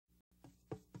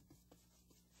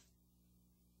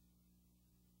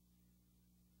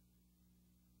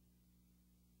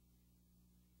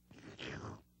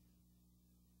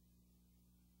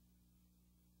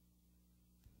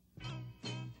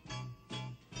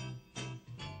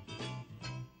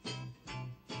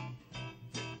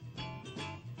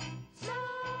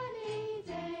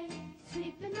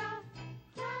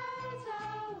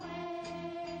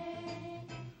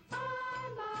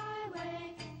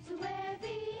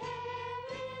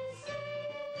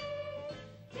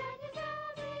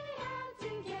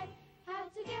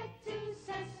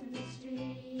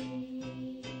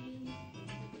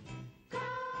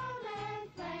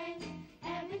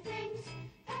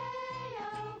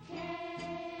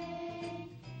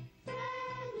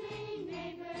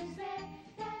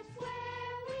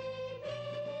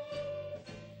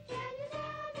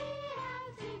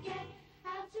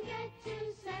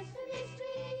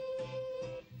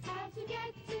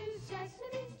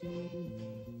Excuse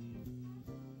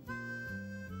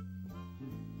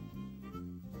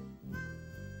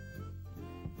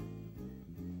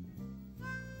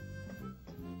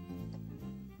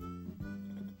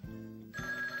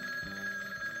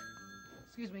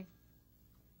me.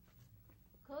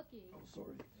 Cookie. Oh,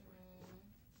 sorry.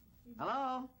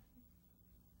 Hello?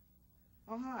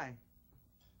 Oh, hi.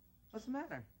 What's the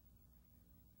matter?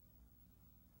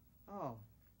 Oh.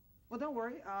 Well, don't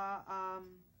worry.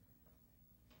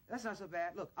 That's not so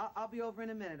bad. Look, I'll be over in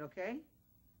a minute, okay?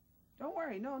 Don't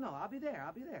worry. No, I'll be there.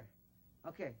 I'll be there.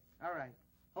 Okay. All right.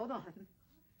 Hold on.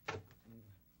 Hey,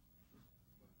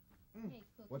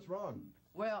 Cookie. What's wrong?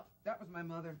 Well, that was my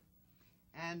mother.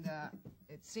 And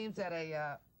it seems that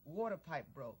a water pipe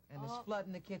broke, and it's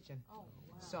flooding the kitchen. Oh, wow.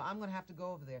 So I'm going to have to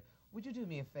go over there. Would you do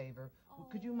me a favor?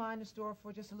 Could you mind the store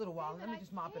for just a little while? Let me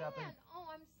just mop it up. And... Oh,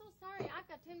 I'm so sorry. I've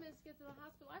got 10 minutes to get to the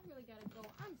hospital. I've really got to go.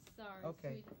 I'm sorry,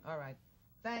 Okay. sweetie. All right.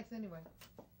 Thanks anyway.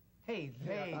 Hey,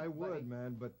 I would, buddy.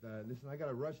 man, but listen, I got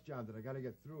a rush job that I got to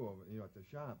get through over, at the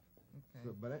shop. Okay.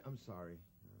 So, but I'm sorry.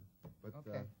 But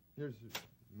Okay. Here's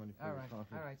money for All your right.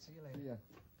 coffee. All right. See you later. See ya.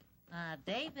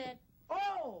 David.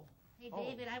 Oh! Hey,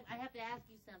 David, I have to ask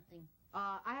you something.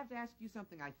 I have to ask you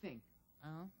something, I think.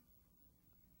 Oh?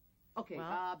 Okay,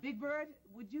 Well? Big Bird,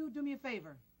 would you do me a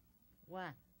favor?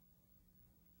 What?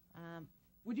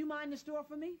 Would you mind the store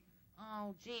for me?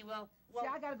 Oh, gee, well... See,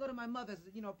 I gotta go to my mother's,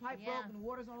 pipe Yeah. broke and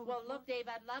water's all over Well, the floor. look, Dave,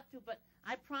 I'd love to, but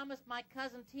I promised my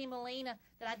cousin T. Melina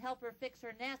that I'd help her fix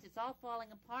her nest. It's all falling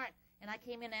apart. And I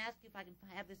came in to ask you if I can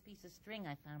have this piece of string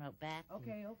I found out back.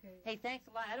 Okay. Hey, thanks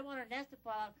a lot. I don't want her nest to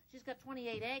fall out. She's got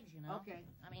 28 eggs, you know. Okay.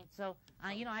 I mean, so,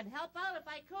 I'd help out if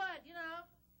I could,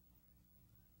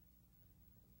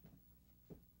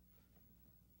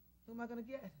 Who am I gonna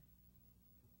get?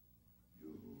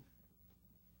 You.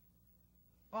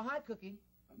 Oh, hi, Cookie.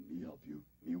 Me help you.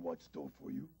 Me watch store for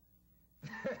you.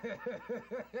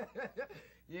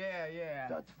 Yeah.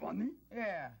 That's funny?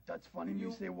 Yeah. That's funny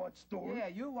me say watch store? Yeah,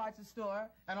 you watch the store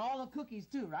and all the cookies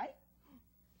too, right?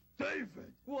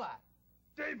 David! What?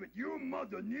 David, your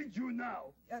mother needs you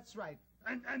now. That's right.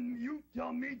 And you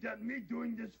tell me that me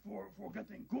doing this for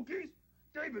getting cookies?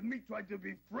 David, me try to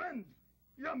be friend.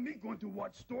 Yeah, me going to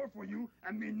watch store for you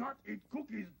and me not eat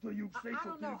cookies till you say I so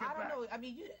don't till know. you get I don't back. know. I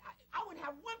mean, I wouldn't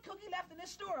have one cookie left in this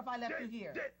store if I left you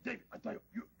here. David, I tell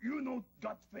you, you know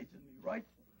God's faith in me, right?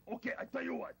 Okay, I tell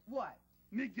you what. What?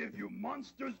 Me give you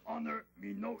Monster's Honor,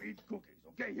 me no eat cookies.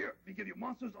 Okay, here, me give you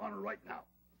Monster's Honor right now.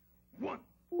 1,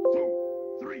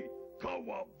 2, 3,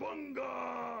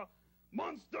 Cowabunga!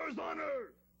 Monster's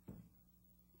Honor!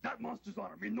 That Monster's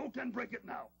Honor, me no can break it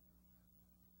now.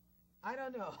 I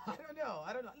don't know. Look.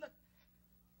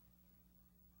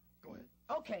 Go ahead.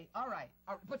 Okay, all right.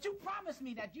 But you promised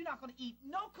me that you're not going to eat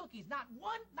no cookies. Not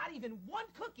even one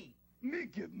cookie. Me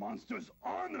give Monster's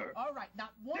Honor. All right,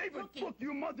 not one David, cookie. look,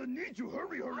 your mother needs you.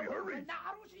 Hurry. Now, I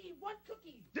don't want you to eat one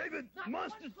cookie. David, Not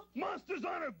Monster's, one cookie. Monster's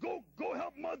Honor, go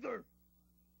help mother.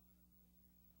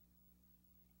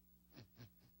 Oh,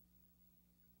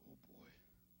 boy.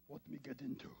 What me get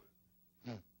into?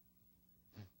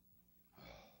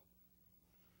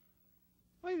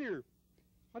 Hi there.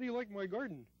 How do you like my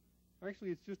garden? Actually,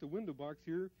 it's just a window box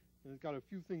here, and it's got a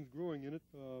few things growing in it,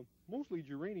 mostly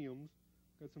geraniums.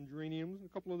 Got some geraniums and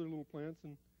a couple other little plants,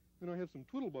 and then I have some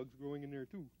Twiddlebugs growing in there,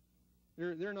 too.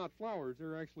 They're not flowers.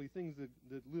 They're actually things that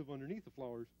live underneath the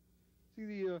flowers. See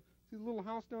the little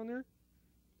house down there?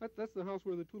 That's the house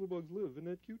where the Twiddlebugs live. Isn't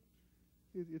that cute?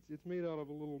 It's made out of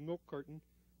a little milk carton,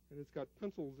 and it's got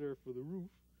pencils there for the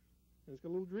roof, and it's got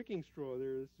a little drinking straw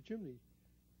there. That's the chimney.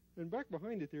 And back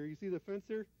behind it there, you see the fence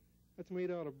there? That's made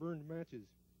out of burned matches.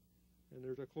 And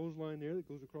there's a clothesline there that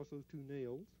goes across those two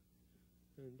nails.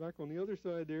 And back on the other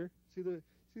side there, see the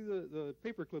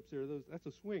paper clips there? That's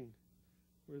a swing,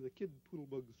 where the kid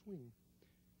Twiddlebugs swing.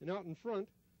 And out in front,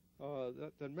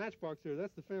 that matchbox there,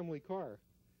 that's the family car.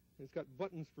 And it's got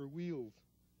buttons for wheels.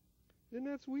 Isn't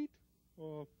that sweet?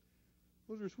 Those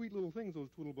are sweet little things, those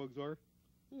Twiddlebugs are.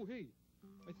 Oh, hey,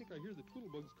 I think I hear the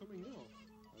Twiddlebugs coming now.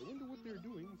 I wonder what they're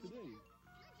doing today. Oh,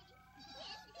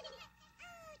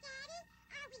 Daddy,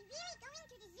 are we really going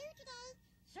to the zoo today?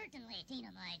 Certainly, Tina,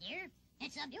 my dear.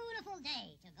 It's a beautiful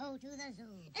day to go to the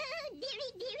zoo. Oh,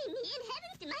 dearie, dearie me, and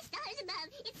heavens to my stars above.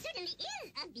 It certainly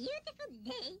is a beautiful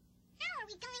day. How are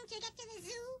we going to get to the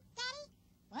zoo, Daddy?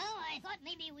 Well, I thought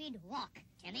maybe we'd walk,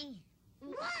 Timmy.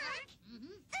 Walk?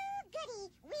 Mm-hmm. Oh, goody,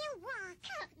 we'll walk.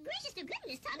 Oh, gracious to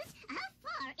goodness, Thomas. How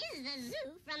far is the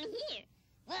zoo from here?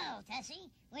 Well, Tessie,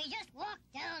 we just walk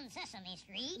down Sesame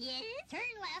Street. Yes? Turn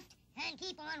left and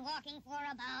keep on walking for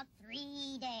about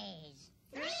 3 days.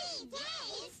 3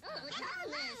 days? Oh,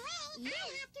 Thomas. I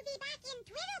have to be back in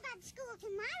Twiddlebug school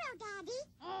tomorrow, Daddy.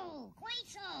 Oh, quite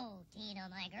so, Tina,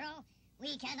 my girl.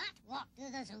 We cannot walk to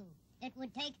the zoo. It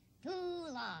would take too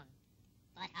long.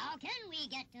 But how can we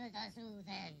get to the zoo,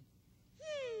 then?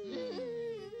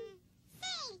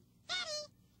 Say, Daddy,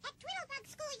 at Twiddlebug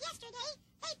school yesterday,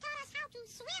 they taught us how to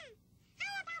swim.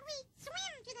 How about we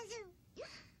swim to the zoo?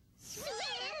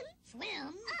 Swim?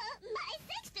 Swim? My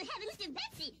thanks to heavens to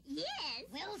Betsy, yes.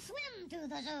 We'll swim to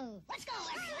the zoo. Let's go,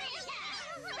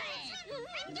 everybody.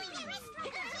 I'm doing the rest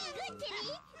right now. Good,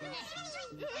 Timmy. Has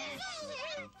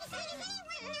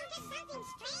anyone noticed something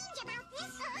strange about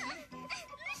this?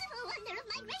 Merciful wonder of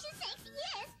my gracious sakes,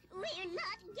 yes. We're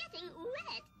not getting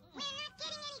wet. We're not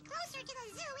getting any closer to the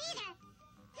zoo either.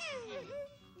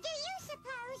 Do you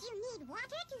suppose you need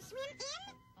water to swim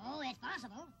in? Oh, it's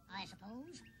possible, I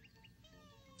suppose.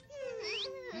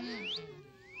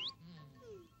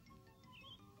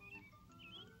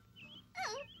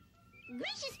 Oh,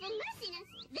 gracious for merciness.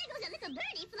 There goes a little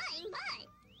birdie flying by.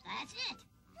 That's it.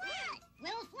 What?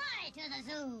 We'll fly to the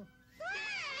zoo.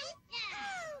 Fly? Yeah.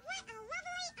 Oh, what a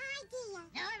lovely idea.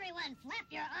 Now, everyone, flap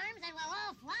your arms and we'll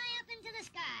all fly up into the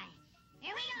sky.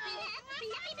 Here we go. Flap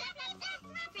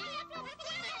a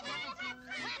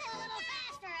little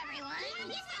faster, everyone.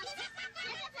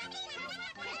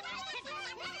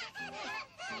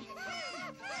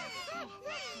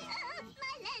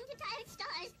 My land to tired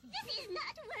stars. This is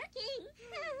not working.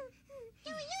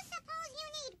 Do you suppose you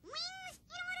need wings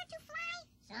in order to fly?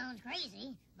 Sounds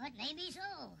crazy, but maybe so.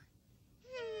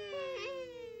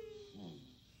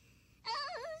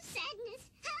 Oh, sadness.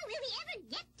 How will we ever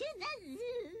get to the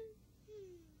zoo?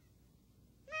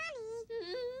 Mommy,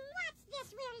 what's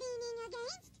this we're leaning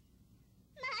against?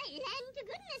 My land to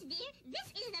goodness, dear. This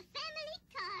is the family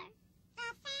car. The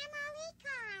family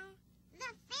car.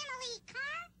 The family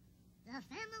car? The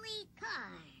family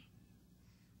car.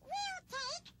 We'll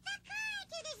take the car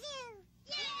to the zoo.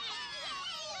 Yay!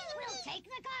 We'll take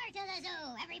the car to the zoo.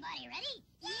 Everybody ready?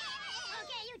 Yay!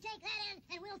 Okay, you take that end,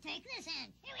 and we'll take this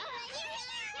end. Here we go.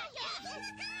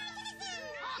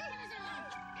 Off to the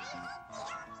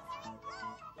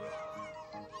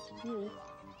zoo. Oh,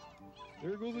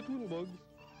 there go the Twiddlebugs.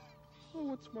 Oh,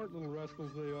 what smart little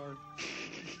rascals they are.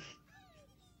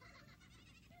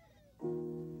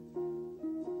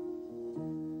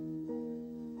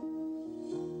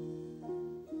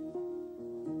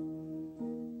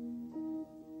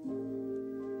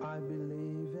 I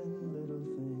believe in little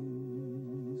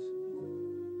things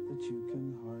that you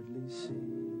can hardly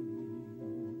see,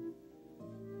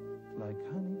 like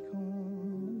honeycomb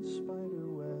and spider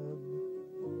web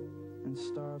and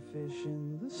starfish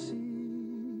in the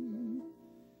sea.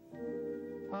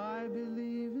 I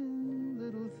believe in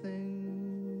little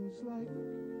things like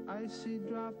icy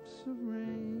drops of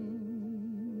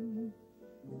rain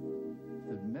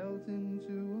that melt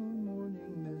into a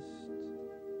morning mist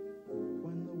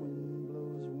when the wind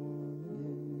blows warm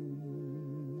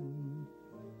again.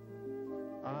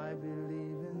 I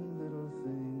believe in little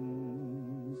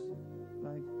things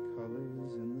like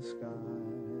colors in the sky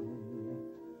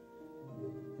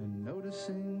and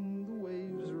noticing the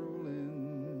waves roll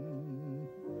in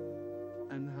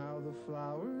and how the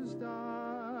flowers die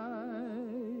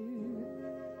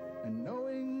and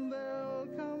knowing they'll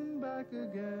come back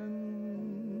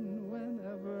again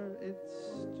whenever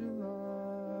it's July.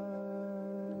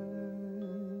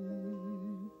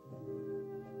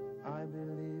 I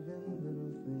believe in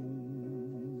little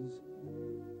things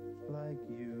like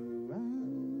you and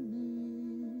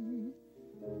me,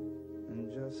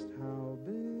 and just how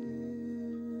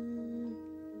big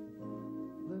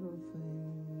little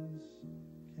things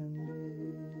can be.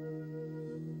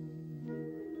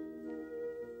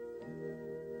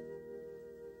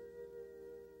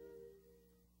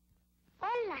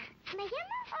 Hola, me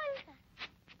llamo Olga.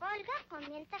 Olga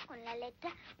comienza con la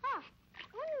letra O.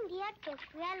 Un día que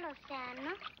fui al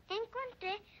océano,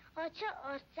 encontré 8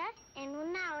 ostras en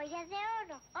una olla de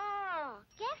oro. ¡Oh!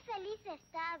 ¡Qué feliz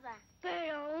estaba!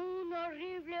 Pero un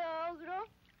horrible ogro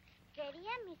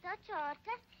quería mis 8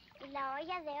 ostras y la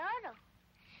olla de oro.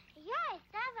 Yo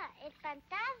estaba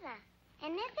espantada.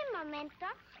 En ese momento,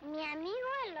 mi amigo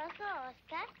el oso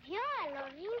Oscar vio al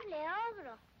horrible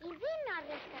ogro y vino a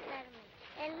rescatarme.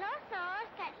 El oso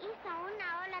Oscar hizo una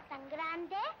ola tan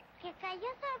grande que cayó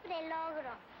sobre el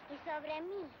ogro y sobre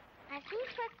mí. Así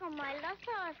fue como el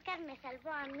oso Oscar me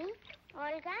salvó a mí,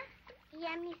 Olga, y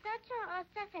a mis 8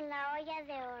 ostras en la olla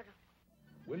de oro.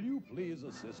 Will you please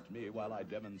assist me while I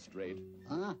demonstrate?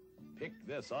 Huh? Pick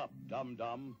this up,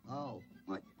 dum-dum. Oh,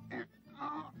 what?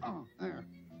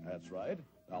 That's right.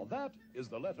 Now that is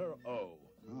the letter O.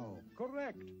 Oh.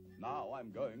 Correct. Now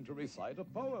I'm going to recite a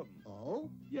poem. Oh?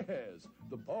 Yes,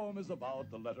 the poem is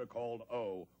about the letter called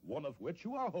O, one of which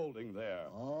you are holding there.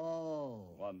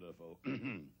 Oh. Wonderful.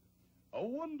 A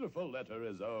wonderful letter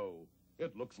is O.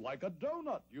 It looks like a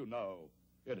donut, you know.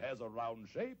 It has a round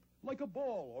shape, like a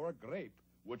ball or a grape,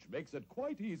 which makes it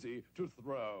quite easy to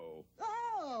throw.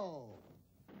 Oh!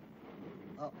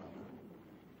 Uh-oh.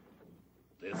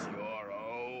 This your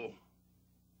O?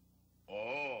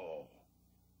 Oh.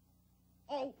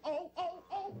 Oh, oh, oh,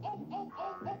 oh, oh, oh, oh,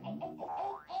 oh, oh,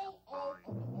 oh, oh, oh, oh.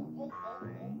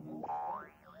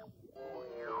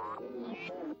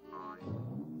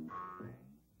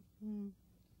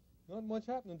 Not much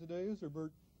happening today, is there,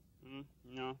 Bert?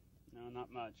 No,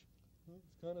 not much.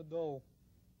 It's kind of dull.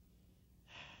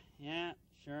 Yeah,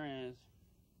 sure is.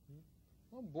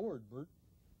 I'm bored, Bert.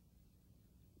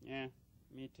 Yeah,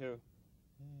 me too.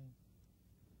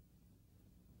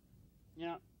 You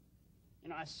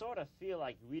know, I sort of feel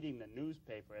like reading the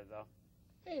newspaper, though.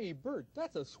 Hey, Bert,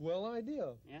 that's a swell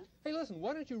idea. Yeah? Hey, listen,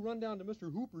 why don't you run down to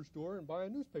Mr. Hooper's store and buy a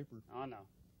newspaper? Oh, no.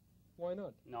 Why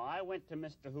not? No, I went to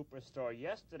Mr. Hooper's store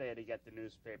yesterday to get the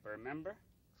newspaper, remember?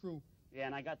 True. Yeah,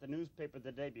 and I got the newspaper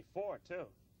the day before, too.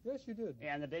 Yes, you did.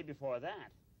 Yeah, and the day before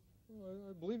that. Well,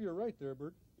 I believe you're right there,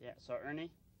 Bert. Yeah, so,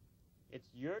 Ernie, it's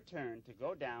your turn to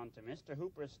go down to Mr.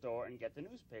 Hooper's store and get the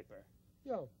newspaper.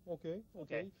 Yeah, okay.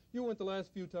 You went the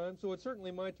last few times, so it's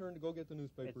certainly my turn to go get the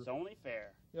newspaper. It's only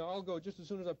fair. Yeah, I'll go just as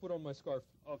soon as I put on my scarf.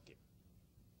 Okay.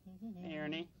 Hey,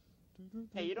 Ernie.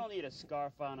 Hey, you don't need a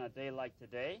scarf on a day like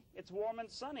today. It's warm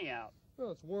and sunny out. Well,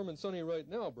 it's warm and sunny right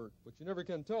now, Bert, but you never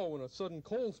can tell when a sudden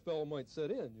cold spell might set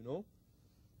in, you know?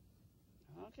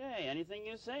 Okay, anything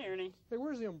you say, Ernie. Hey,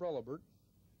 where's the umbrella, Bert?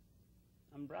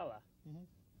 Umbrella?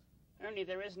 Ernie,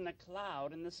 there isn't a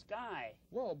cloud in the sky.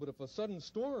 Well, but if a sudden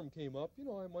storm came up, you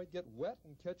know, I might get wet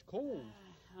and catch cold.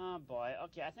 Oh, boy.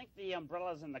 Okay, I think the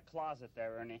umbrella's in the closet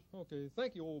there, Ernie. Okay,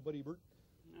 thank you, old buddy Bert.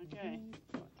 Okay.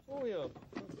 Oh, yeah.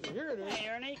 Okay, here it is. Hey,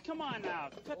 Ernie, come on now.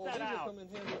 Cut that out. Come in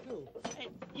handy, too. Hey,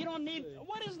 you don't need... Okay.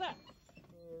 What is that?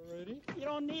 Alrighty. You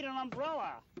don't need an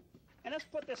umbrella. And let's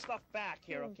put this stuff back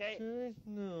here, okay? Okay,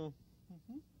 no.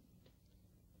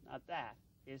 Now, that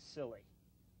is silly.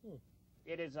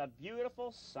 It is a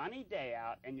beautiful sunny day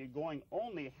out, and you're going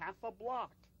only half a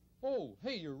block. Oh,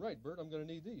 hey, you're right, Bert. I'm going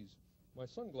to need these. My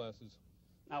sunglasses.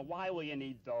 Now, why will you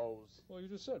need those? Well, you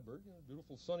just said, Bert.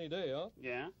 Beautiful sunny day out.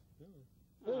 Yeah?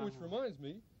 Oh, which reminds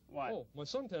me. What? Oh, my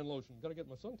suntan lotion. Got to get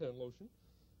my suntan lotion.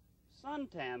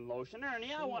 Suntan lotion?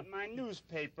 Ernie, I want my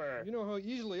newspaper. You know how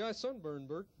easily I sunburn,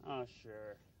 Bert. Oh,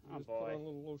 sure. Oh, just boy. Put on a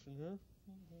little lotion here.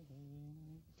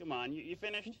 Come on, you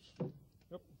finished?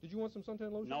 Yep. Did you want some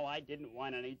suntan lotion? No, I didn't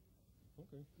want any.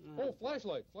 Okay. Oh,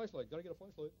 flashlight. Flashlight. Got to get a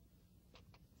flashlight.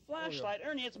 Flashlight? Oh,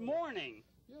 yeah. Ernie, it's morning.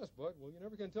 Yes, but, well, you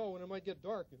never can tell when it might get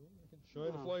dark, you know. I can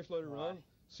shine a flashlight around,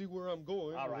 see where I'm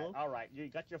going. All right. You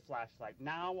got your flashlight.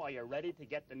 Now, are you ready to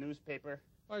get the newspaper?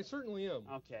 I certainly am.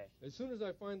 Okay. As soon as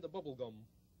I find the bubble gum.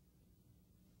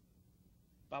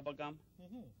 Bubble gum?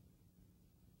 Mm-hmm.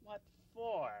 What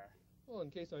for? Well, in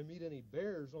case I meet any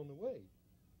bears on the way.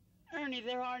 Ernie,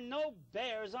 there are no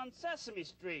bears on Sesame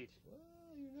Street. Well,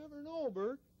 you never know,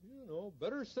 Bert. You know,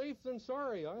 better safe than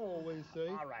sorry, I always say.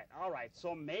 All right.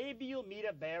 So maybe you'll meet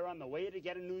a bear on the way to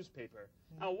get a newspaper.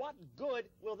 Now, what good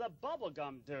will the bubble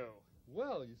gum do?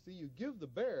 Well, you see, you give the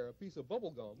bear a piece of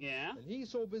bubble gum. Yeah? And he's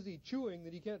so busy chewing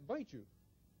that he can't bite you.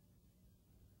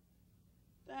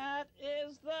 That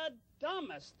is the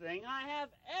dumbest thing I have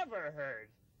ever heard.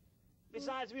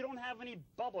 Besides, we don't have any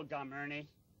bubble gum, Ernie.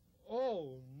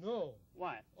 Oh, no.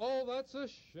 What? Oh, that's a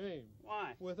shame.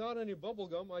 Why? Without any bubble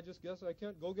gum, I just guess I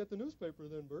can't go get the newspaper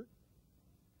then, Bert.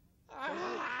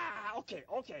 Okay,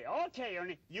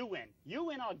 Ernie. You win.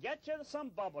 I'll get you some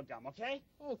bubble gum, okay?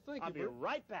 Oh, thank you, I'll Bert. be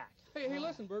right back. Hey,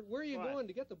 listen, Bert. Where are you What? going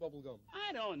to get the bubble gum?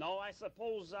 I don't know. I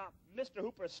suppose Mr.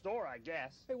 Hooper's store, I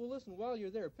guess. Hey, well, listen. While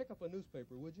you're there, pick up a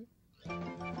newspaper, would you?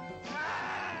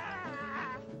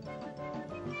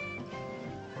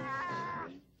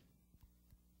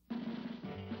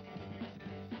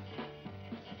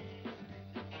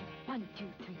 One, 2,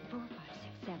 3, 4, 5,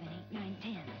 6, 7, 8, 9,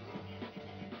 10.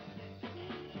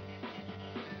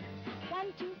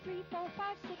 1, 2, 3, 4,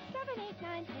 5, 6, 7, 8,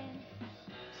 9, 10.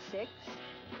 6.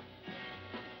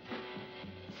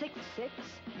 6, 6.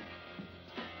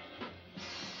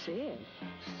 6. 6.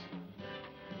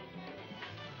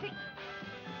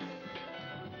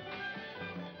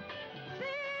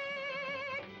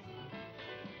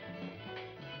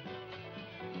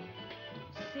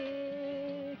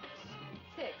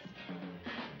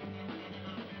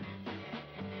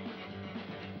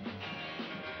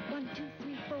 1, 2,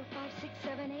 3, 4, 5, 6,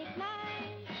 7, 8, 9,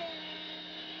 10.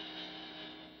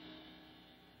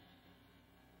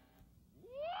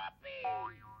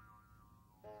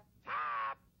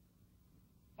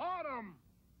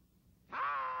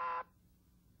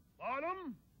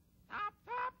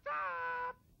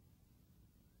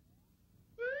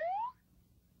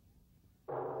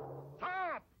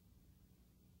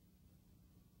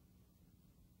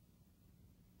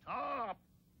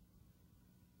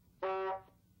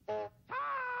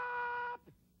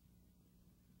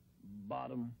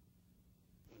 bottom.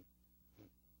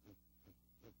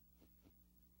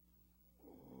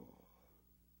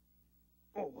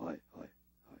 Oh, hi.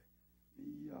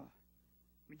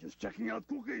 Me just checking out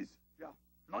cookies. Yeah,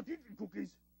 not eating cookies.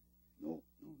 No.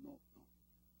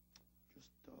 Just,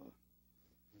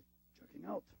 checking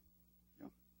out. Yeah.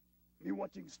 Me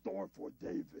watching store for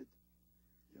David.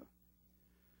 Yeah.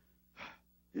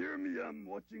 Here me am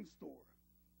watching store.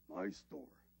 My store.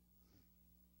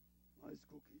 Nice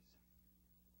cookies.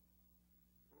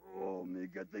 Oh, me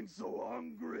getting so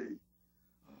hungry.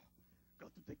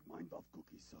 Got to take mind off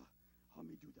cookies. How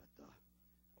me do that?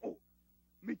 Oh,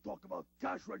 me talk about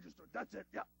cash register. That's it.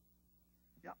 Yeah.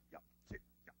 See,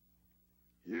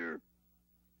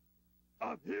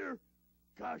 yeah. Here,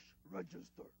 cash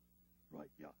register. Right,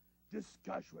 yeah. This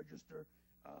cash register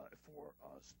for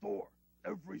store.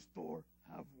 Every store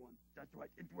have one. That's right.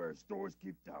 It's where stores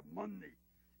keep their money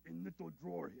in little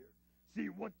drawer here. See,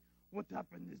 what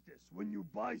happened is this. When you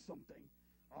buy something,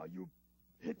 you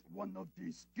hit one of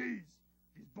these keys,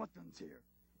 these buttons here.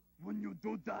 When you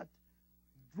do that,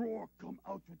 drawer come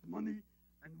out with money,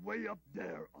 and way up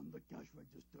there on the cash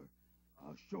register,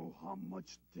 show how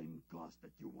much thing cost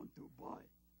that you want to buy.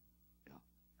 Yeah,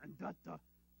 and that's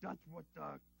what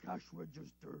cash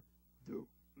register do.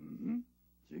 Mm-hmm.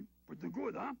 See, pretty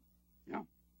good, huh? Yeah.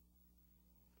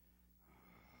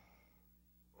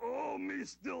 Oh, me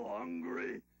still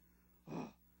hungry.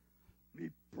 Me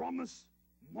promise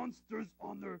Monster's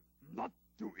honor not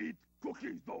to eat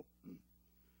cookies, though.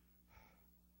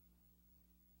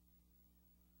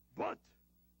 But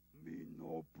me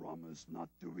no promise not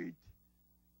to eat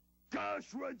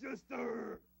cash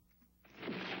register.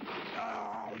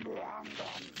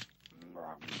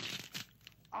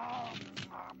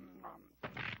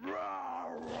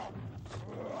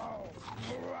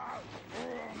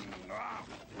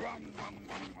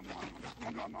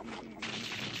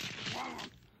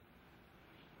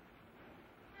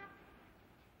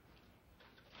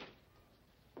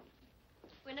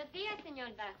 Buenos días,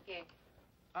 señor Vázquez.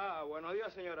 Ah, buenos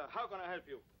días, señora. How can I help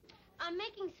you? I'm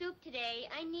making soup today.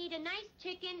 I need a nice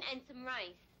chicken and some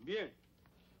rice. Bien.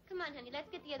 Come on, honey, let's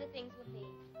get the other things we'll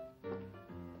need.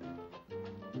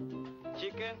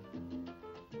 Chicken.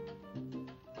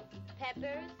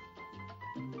 Peppers.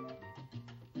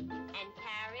 And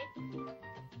carrots.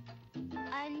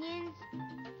 Onions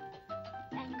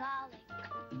and garlic.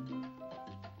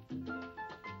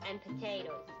 And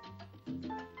potatoes.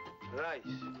 Rice.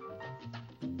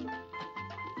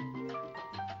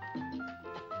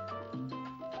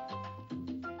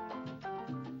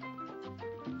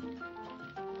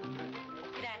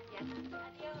 Gracias.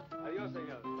 Adiós. Adiós,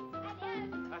 señor.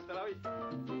 Adiós. Hasta la vista.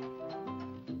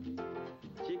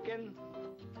 Chicken.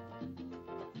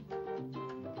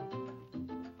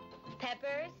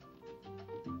 Peppers.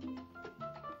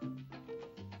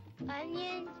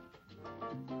 Onions.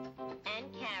 And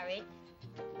carrots.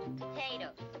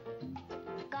 Potatoes.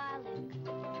 Garlic.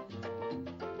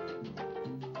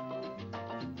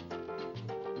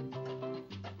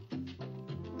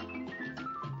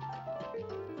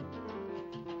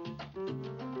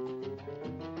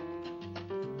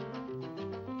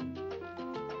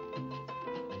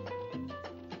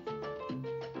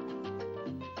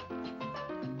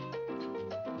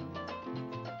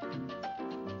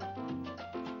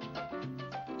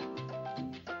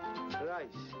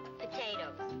 Rice.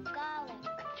 Potatoes. Garlic.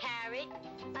 Carrots.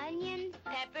 Onions.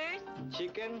 Peppers.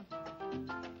 Chicken.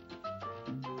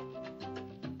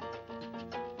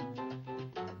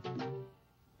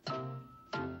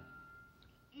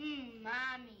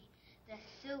 Mommy, the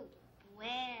soup,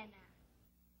 buena.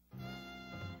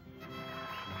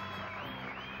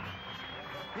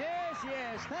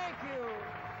 Yes, thank you.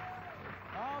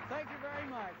 Oh, thank you very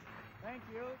much. Thank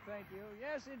you.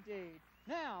 Yes, indeed.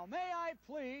 Now, may I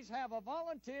please have a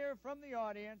volunteer from the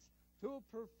audience to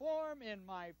perform in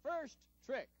my first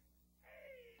trick?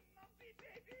 Hey, Mumpy,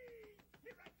 baby!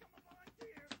 Here I come, a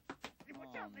volunteer. Hey,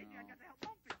 watch out, lady, I got to help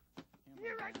Mumpy.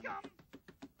 Here I come.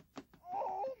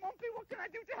 Oh, Mumpy, what can I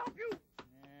do to help you?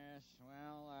 Yes,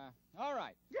 well, all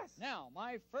right. Yes. Now,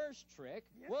 my first trick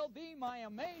will be my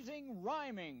amazing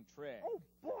rhyming trick. Oh,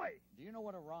 boy. Do you know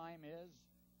what a rhyme is?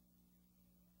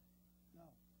 No.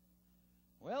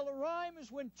 Well, a rhyme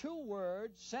is when two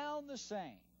words sound the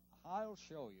same. I'll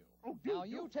show you. Oh, now,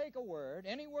 you take a word,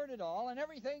 any word at all, and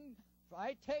everything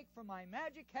I take from my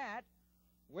magic hat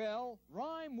will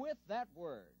rhyme with that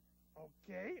word.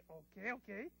 Okay.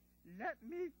 Let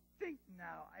me think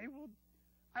now.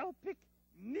 I'll pick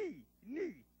knee.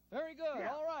 Very good.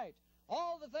 Yeah. All right.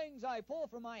 All the things I pull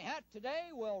from my hat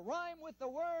today will rhyme with the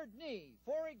word knee.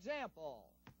 For example,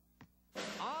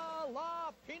 a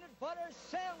la peanut butter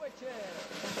sandwiches.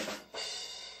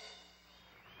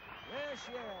 Yes,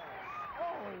 yes.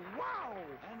 Oh, wow!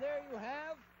 And there you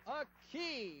have a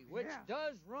key, which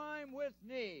does rhyme with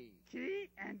knee. Key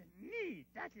and knee.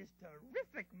 That is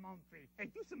terrific, Mumphy. Hey,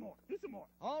 do some more. Do some more.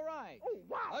 All right. Oh,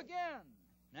 wow. Again.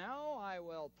 Now I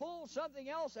will pull something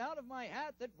else out of my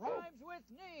hat that rhymes with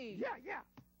knee. Yeah, yeah.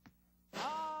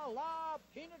 A la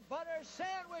peanut butter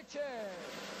sandwiches.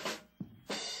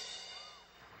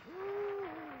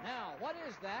 Now, what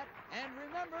is that? And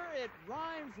remember, it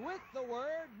rhymes with the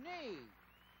word knee.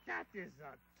 That is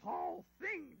a tall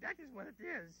thing. That is what it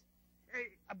is.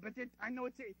 Hey, but I know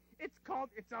it's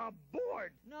a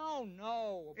board. No,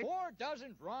 no. A board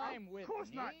doesn't rhyme with knee. Of course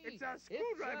not. It's a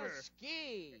screwdriver. It's a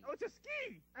ski. Oh, it's a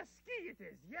ski. A ski it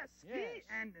is. Yes, ski Yes.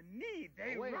 and knee.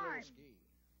 They Away, little rhyme. ski.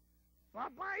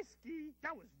 Bye-bye, ski.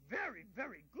 That was very,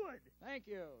 very good. Thank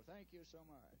you. Thank you so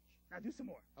much. Now do some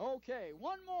more. Okay,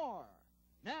 one more.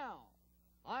 Now,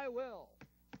 I will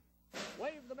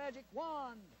wave the magic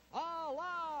wand. A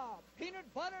la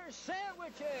peanut butter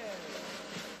sandwiches.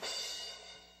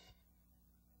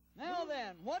 Now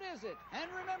then, what is it?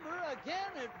 And remember,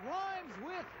 again, it rhymes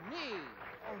with knee.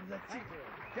 Oh, let's see.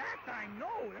 That I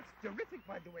know. That's terrific,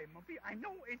 by the way, Mumphy. I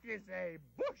know it is a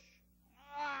bush.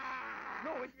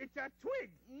 No, it's a twig.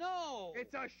 No.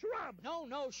 It's a shrub. No,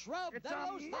 no, shrub. It's Those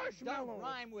a things marshmallow. don't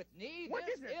rhyme with knee. What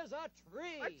this is it? is a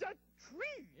tree. It's a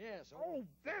tree. Yes. Oh,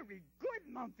 very good,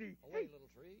 Mumphy. Away, Hey, little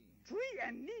tree. tree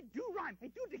and knee do rhyme. Hey,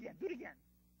 do it again. Do it again.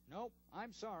 Nope,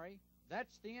 I'm sorry.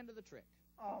 That's the end of the trick.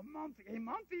 Oh, Mumphy. Hey,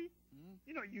 Mumphy. Hmm?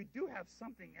 You know, you do have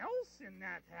something else in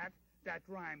that hat that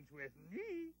rhymes with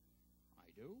knee. I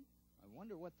do? I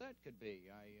wonder what that could be.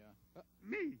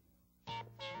 Me.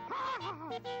 Ha ha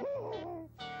ha. Oh.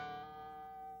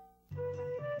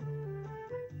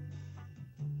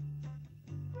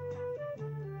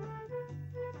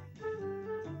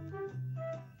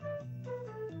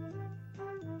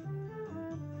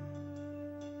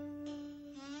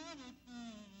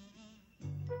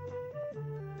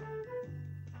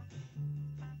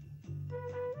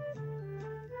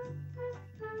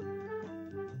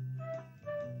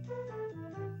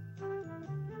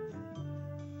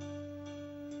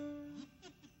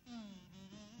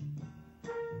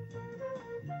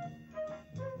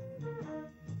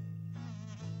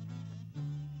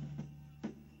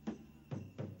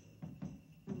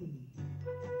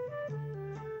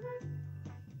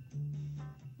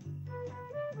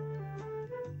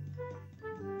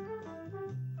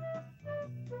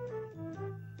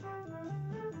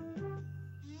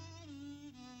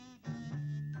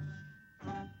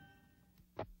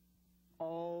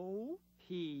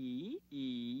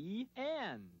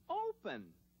 O-P-E-N. Open.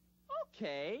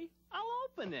 Okay, I'll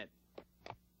open it.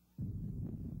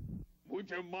 Would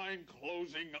you mind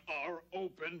closing our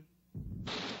open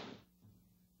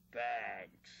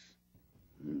bags?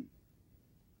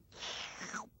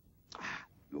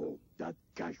 Oh, that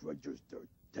cash register,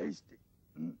 tasty.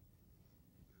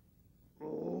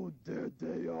 Oh, there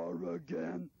they are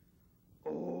again.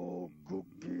 Oh,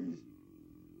 cookies.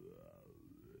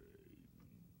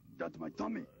 That's my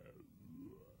tummy.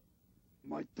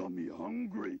 My tummy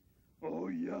hungry. Oh,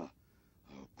 yeah.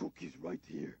 Oh, cookies right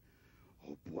here.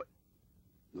 Oh, boy.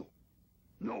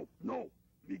 No.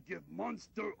 Me give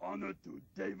monster honor to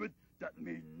David that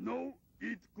me no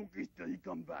eat cookies till he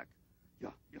come back. Yeah.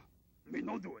 Me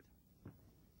no do it.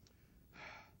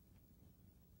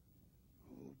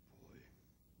 Oh,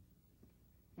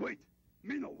 boy. Wait.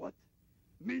 Me know what?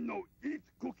 Me no eat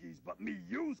cookies, but me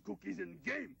use cookies in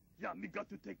game. Yeah, me got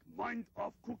to take mind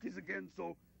off cookies again,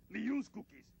 so me use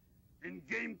cookies. In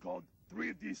game called 3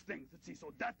 of these things. Let's see,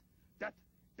 so that's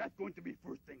going to be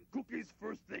first thing. Cookies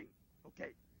first thing,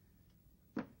 okay.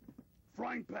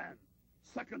 Frying pan,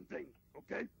 second thing,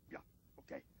 okay? Yeah,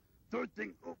 okay. Third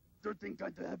thing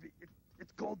kind of heavy.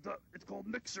 It's called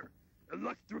mixer,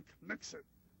 electric mixer.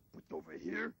 Put over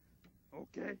here,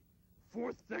 okay.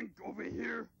 Fourth thing over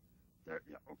here. There,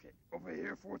 yeah, okay. Over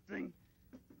here, fourth thing.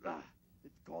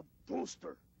 It's called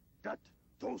toaster. That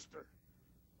toaster.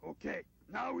 Okay,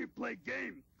 now we play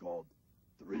game called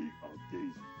 3 of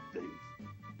these things.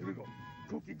 Here we go.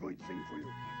 Cookie going to sing for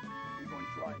you. You're going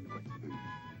to try and wait.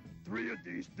 3 of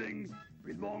these things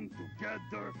belong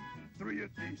together. 3 of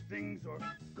these things are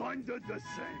kinda the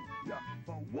same. Yeah,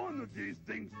 but 1 of these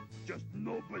things just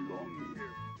no belong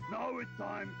here. Now it's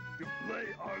time to play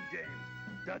our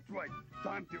game. That's right,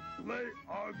 time to play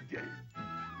our game.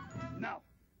 Now,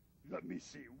 let me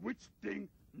see, which thing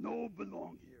no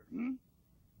belong here,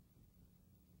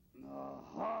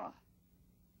 Aha!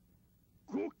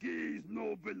 Cookies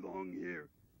no belong here.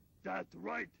 That's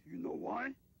right, you know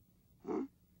why? Huh?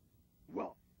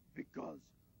 Well, because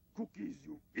cookies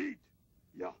you eat.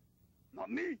 Yeah. Not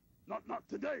me. Not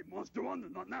today, Monster Wonder,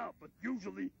 not now, but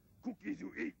usually cookies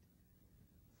you eat.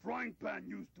 Frying pan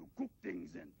used to cook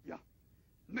things in, yeah.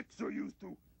 Mixer used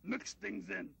to mix things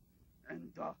in.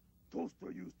 And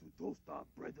toaster used to toast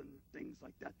bread and things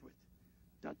like that with.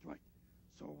 That's right.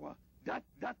 So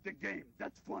that's the game.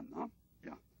 That's fun, huh?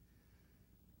 Yeah.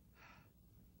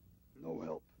 No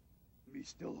help. Me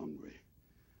still hungry.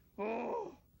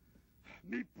 Oh,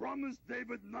 me promised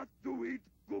David not to eat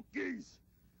cookies.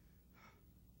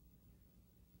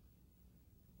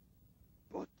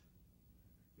 But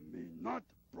me not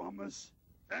promise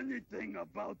anything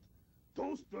about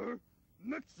toaster,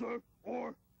 mixer,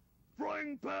 or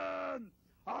frying pan.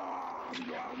 Oh.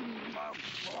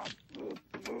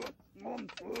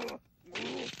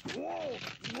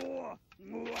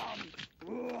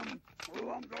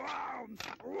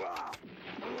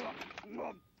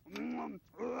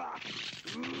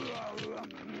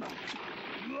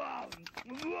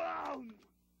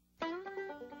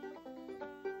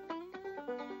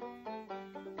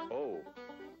 Oh.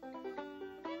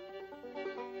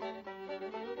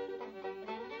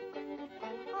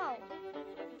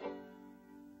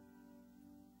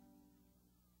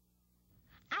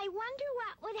 I wonder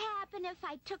what would happen if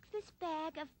I took this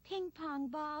bag of ping pong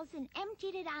balls and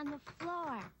emptied it on the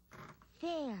floor.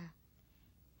 There.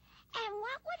 And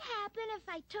what would happen if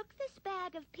I took this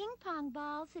bag of ping pong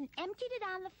balls and emptied it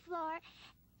on the floor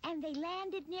and they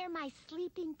landed near my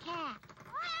sleeping cat?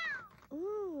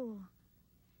 Ooh.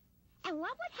 And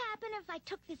what would happen if I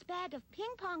took this bag of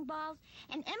ping pong balls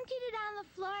and emptied it on the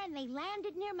floor and they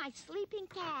landed near my sleeping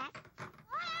cat?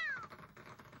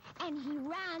 And he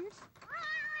runs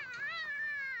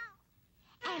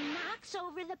and knocks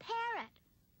over the parrot.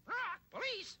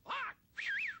 Police!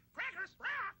 Crackers!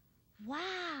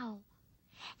 Wow.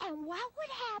 And what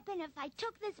would happen if I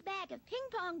took this bag of ping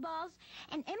pong balls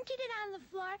and emptied it on the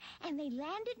floor and they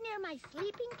landed near my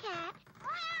sleeping cat?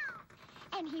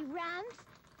 And he runs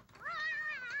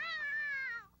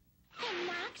and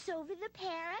knocks over the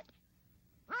parrot?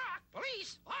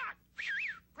 Police!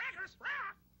 Crackers!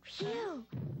 Phew.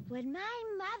 Would my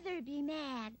mother be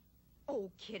mad? Oh,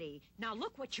 Kitty, now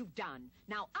look what you've done.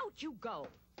 Now out you go.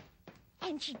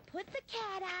 And she'd put the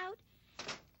cat out,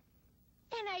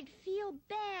 and I'd feel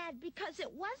bad because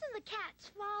it wasn't the cat's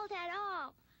fault at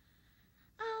all.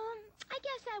 I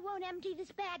guess I won't empty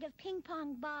this bag of ping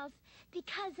pong balls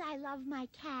because I love my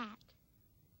cat.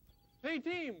 Hey,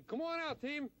 team, come on out,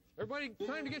 team. Everybody,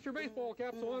 time to get your baseball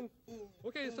caps on.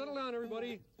 Okay, settle down,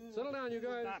 everybody. Settle down, you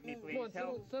guys. Stop me, please. Come on,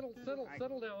 settle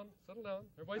down. Settle down.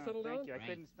 Everybody settle down? Thank you. I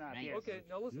couldn't stop. Yes. Okay,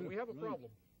 now listen, we have a problem.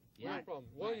 We have a problem.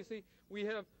 Well, Right. you see, we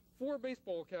have 4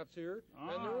 baseball caps here,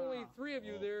 and there are only 3 of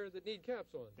you there that need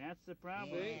caps on. That's the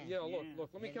problem. See? Yeah, look.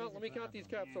 Let me count these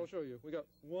caps. I'll show you. We got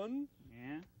 1,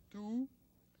 2,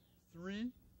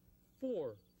 3,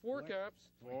 4. 4 caps,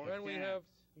 and we have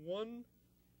 1,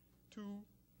 2,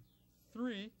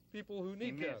 3 people who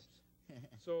need caps.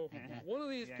 So one of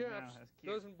these caps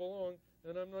doesn't belong,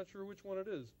 and I'm not sure which one it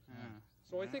is.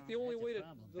 So I think the only way to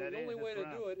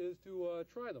do it is to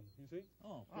try them. You see?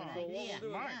 Oh, so good what idea. we'll do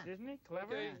Smart, isn't it?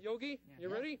 Clever. Okay, Yogi, you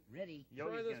ready? Ready.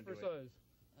 Try this for size.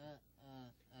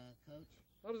 Coach?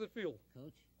 How does it feel?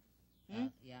 Coach?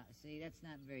 Yeah, see, that's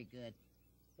not very good.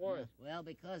 Why? Well,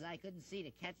 because I couldn't see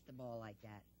to catch the ball like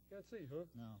that. Can't see, huh?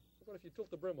 No. How about if you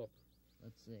tilt the brim up?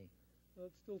 Let's see.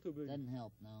 That's still too big. Doesn't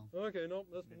help, no. Okay, no,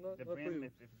 that's not The for brim, you.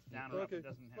 if it's down or up, Okay, it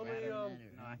doesn't let matter. me,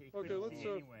 No, he okay, couldn't let's, see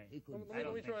anyway.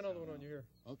 let me try another one on you here.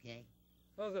 Okay.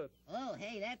 How's that? Oh,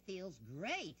 hey, that feels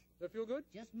great. That feel good?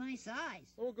 Just my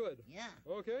size. Oh, good. Yeah.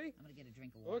 Okay. I'm going to get a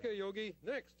drink of water. Okay, Yogi.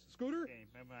 Next, Scooter. Okay,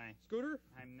 bye-bye. Scooter?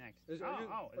 I'm next.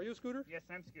 Are you Scooter? Yes,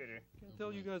 I'm Scooter. Can't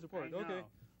tell you guys apart. I know. Okay,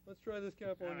 let's try this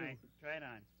cap on All right, try it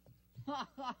on.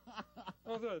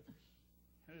 How's that?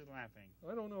 Who's laughing?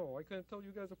 I don't know. I can't tell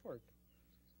you guys apart.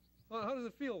 How does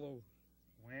it feel, though?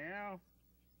 Well,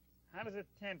 how does a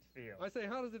tent feel? I say,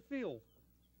 how does it feel?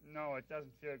 No, it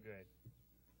doesn't feel good.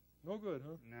 No good,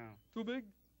 huh? No. Too big?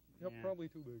 Yep, Yeah. probably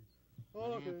too big.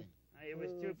 Oh, okay. It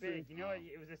was too let's see. big. You know,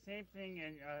 it was the same thing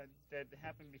that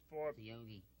happened before. The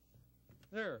Yogi.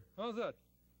 There. How's that?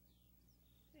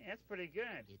 Yeah, that's pretty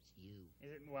good. It's you.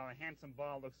 Is it? Well, a handsome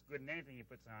ball looks good in anything he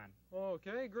puts on.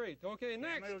 Okay, great. Okay, I'm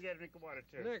next. gonna go get a drink of water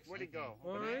too. Next. Where'd he go?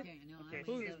 All Over right. there? No, Okay,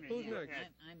 Who's excuse me. next? Go ahead.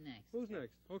 I'm next. Who's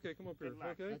next? Okay, come up here. Good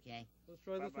luck. Okay. Okay. Let's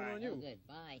try this one Bye-bye. on you. Oh, good.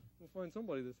 Bye. We'll find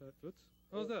somebody this fits.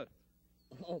 How's that?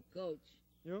 Oh, Coach.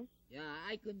 Yeah? Yeah,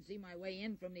 I couldn't see my way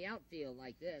in from the outfield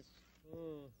like this.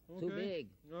 Okay. Too big.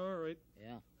 All right.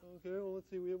 Yeah. Okay, well, let's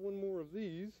see. We have one more of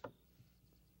these.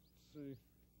 Let's see.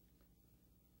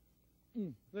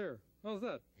 There. How's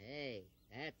that? Hey,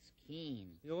 that's keen.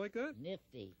 You like that?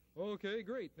 Nifty. Okay,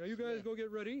 great. Now you guys go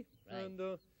get ready. Right.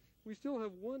 And we still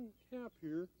have one cap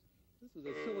here. This is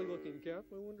a silly-looking cap.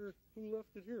 I wonder who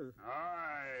left it here.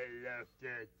 I left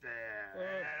it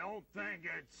there. I don't think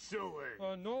it's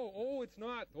silly. No. Oh, it's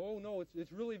not. Oh, no.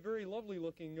 It's really very lovely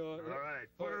looking. All right,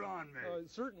 put it on me.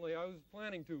 Certainly. I was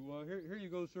planning to. Here you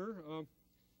go, sir.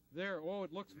 There. Oh,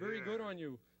 it looks very good on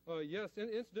you. Yes.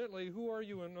 Incidentally, who are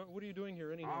you and what are you doing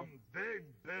here anyhow? I'm Big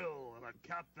Bill, the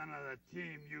captain of the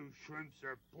team you shrimps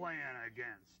are playing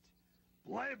against.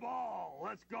 Play ball.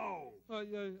 Let's go.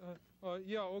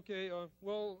 Yeah. Okay.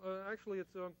 Well, actually,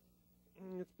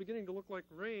 it's beginning to look like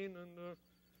rain, and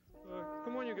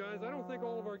come on, you guys. I don't think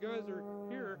all of our guys are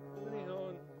here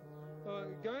anyhow.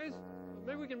 And guys,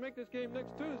 maybe we can make this game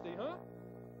next Tuesday, huh?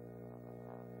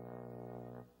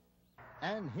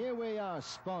 And here we are,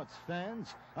 sports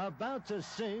fans, about to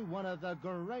see one of the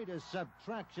greatest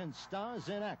subtraction stars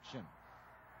in action.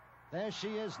 There she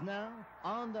is now,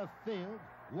 on the field,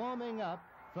 warming up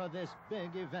for this big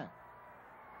event.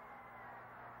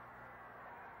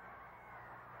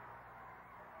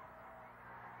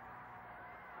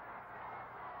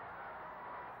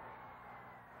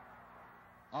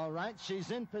 All right, she's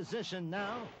in position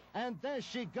now, and there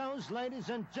she goes, ladies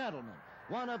and gentlemen.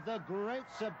 One of the great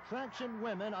subtraction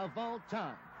women of all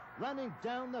time, running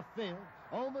down the field,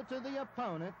 over to the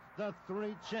opponent, the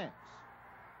three champs.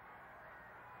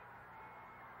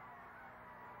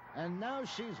 And now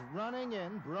she's running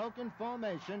in broken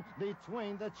formation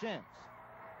between the champs.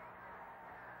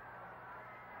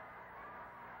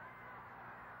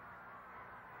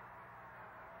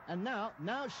 And now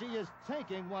she is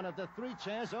taking one of the three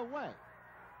chairs away.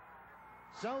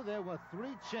 So there were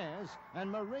three chairs,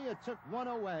 and Maria took one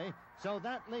away, so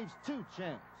that leaves two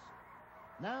chairs.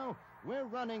 Now, we're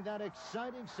running that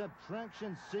exciting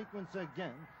subtraction sequence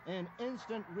again in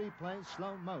instant replay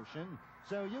slow motion,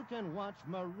 so you can watch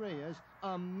Maria's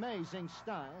amazing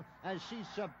style as she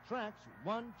subtracts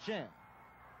one chair.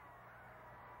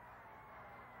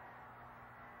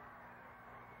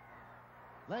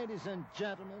 Ladies and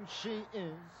gentlemen, she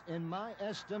is, in my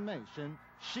estimation,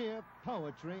 sheer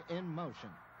poetry in motion.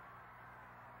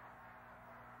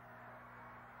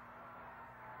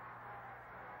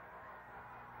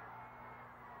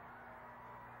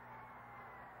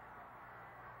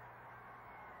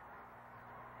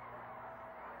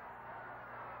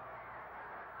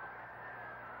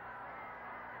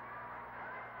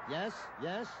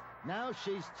 Yes, now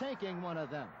she's taking one of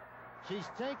them. She's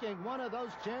taking one of those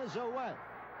chairs away.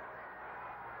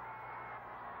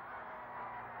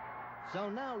 So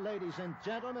now, ladies and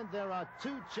gentlemen, there are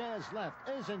two chairs left.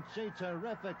 Isn't she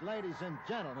terrific, ladies and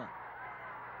gentlemen?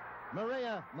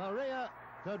 Maria,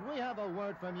 could we have a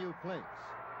word from you, please?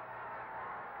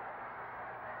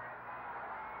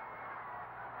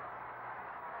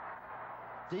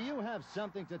 Do you have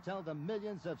something to tell the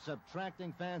millions of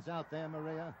subtracting fans out there,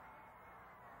 Maria?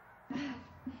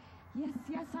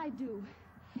 Yes, I do.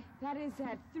 That is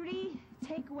that 3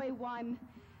 take away 1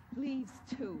 leaves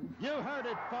 2. You heard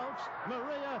it, folks.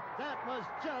 Maria, that was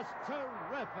just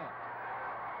terrific.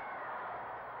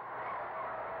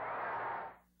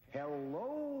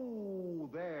 Hello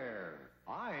there.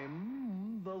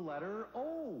 I'm the letter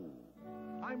O.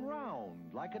 I'm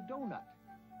round like a donut.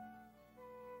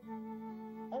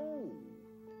 O.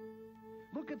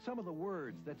 Look at some of the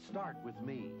words that start with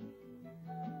me.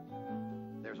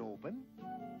 There's open,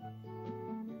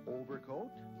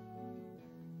 overcoat,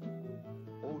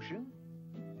 ocean,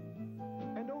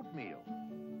 and oatmeal.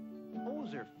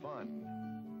 O's are fun.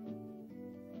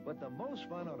 But the most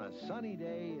fun on a sunny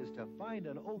day is to find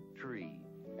an oak tree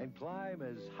and climb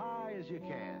as high as you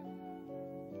can.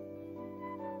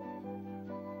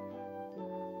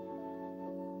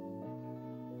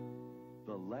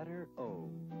 The letter O.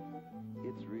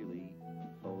 It's really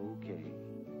okay.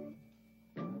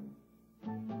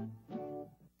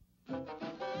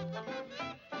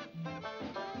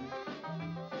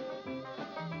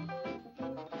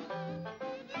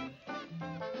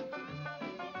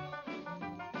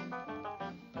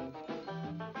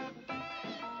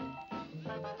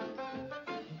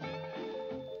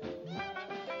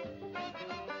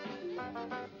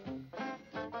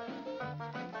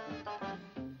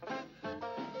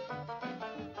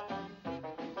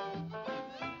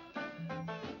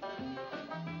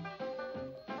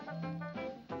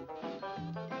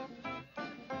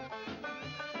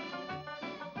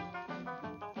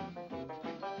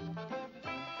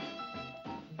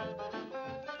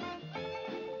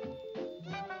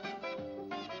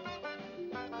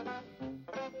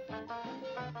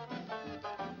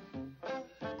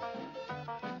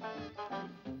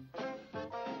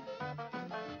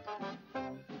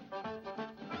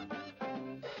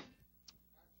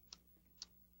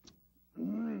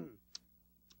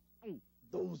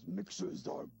 mixers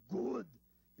are good.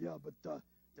 Yeah, but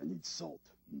they need salt.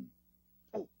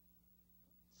 Oh,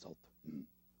 salt.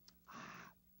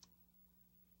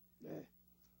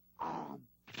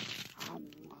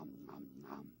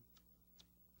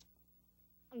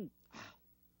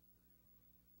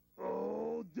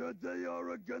 Oh, there they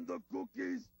are again, the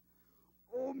cookies.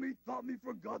 Oh, me thought me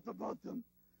forgot about them.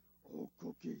 Oh,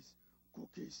 cookies,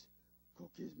 cookies,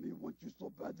 cookies. Me want you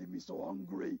so badly, me so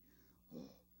hungry. Oh,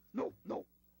 no, no,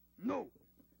 no.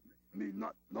 Me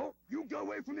not, no. You go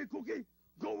away from me, Cookie.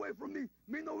 Go away from me.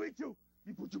 Me no eat you.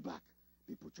 Me put you back.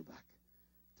 Me put you back.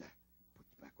 There. Put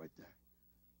you back right there.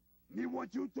 Me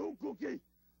want you too, Cookie.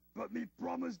 But me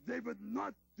promise David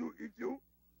not to eat you.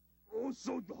 Oh,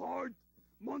 so hard.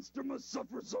 Monster must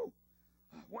suffer so.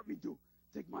 What me do?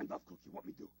 Take mind off, Cookie. What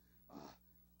me do?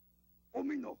 Oh,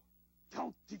 me no.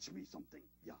 Count teach me something.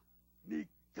 Yeah. Me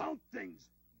count things.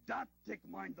 That take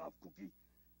mind off, Cookie.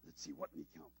 Let's see, what me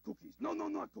count? Cookies. No, no,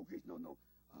 not cookies. No, no.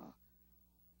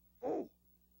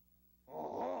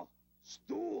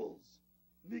 Stools.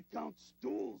 Me count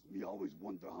stools. Me always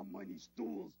wonder how many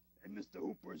stools in Mr.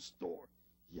 Hooper's store.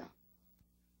 Yeah.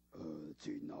 Let's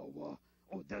see now.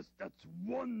 Oh, that's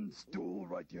one stool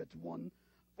right here. It's one.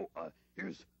 Oh,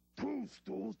 here's two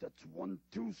stools. That's 1,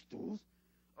 2 stools.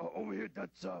 Over here,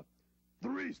 that's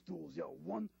 3 stools. Yeah,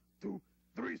 1, 2,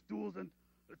 3 stools. And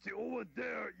let's see, over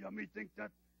there, yeah, me think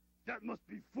that must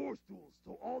be 4 stools.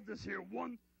 So all this here,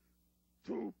 1,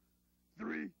 2,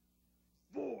 3,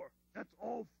 4. That's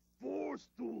all 4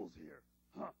 stools here.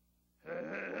 Huh?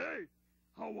 Hey.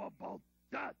 How about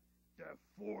that? There are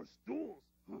 4 stools.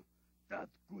 Huh?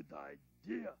 That's good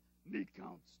idea. Me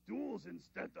count stools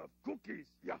instead of cookies.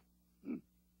 Yeah.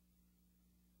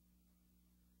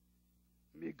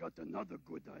 Me got another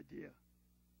good idea.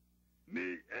 Me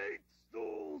 8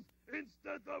 stools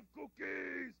instead of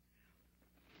cookies.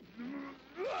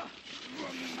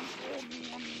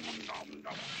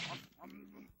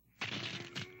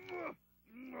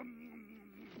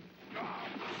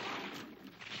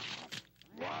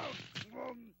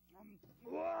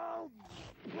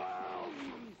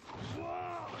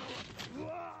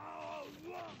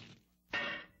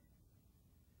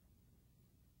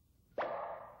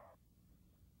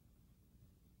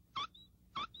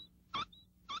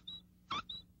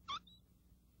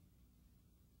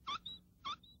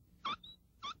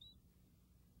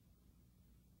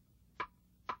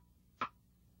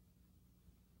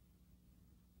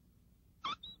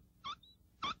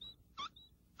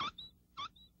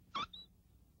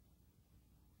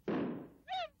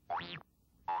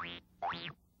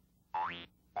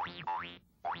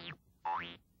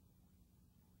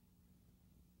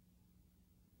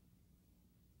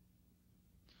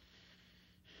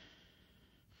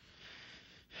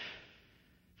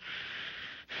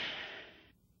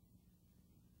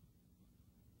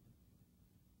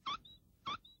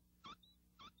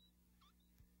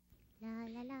 La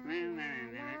la la la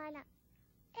la la.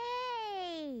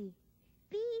 A,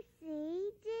 B, C,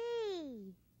 D.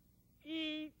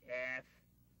 E, F,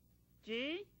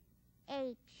 G,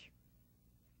 H,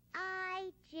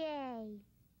 I, J,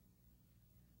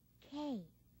 K,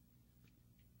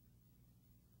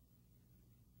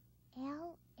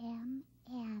 L, M,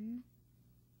 N,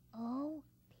 O,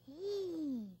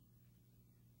 P,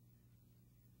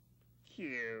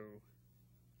 Q,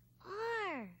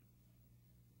 R,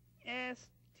 S,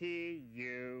 T,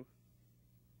 U,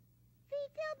 V,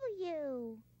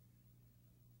 W,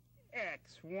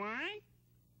 X, Y,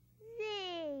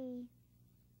 Z.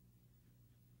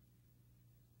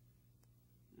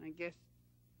 I guess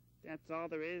that's all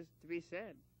there is to be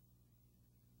said.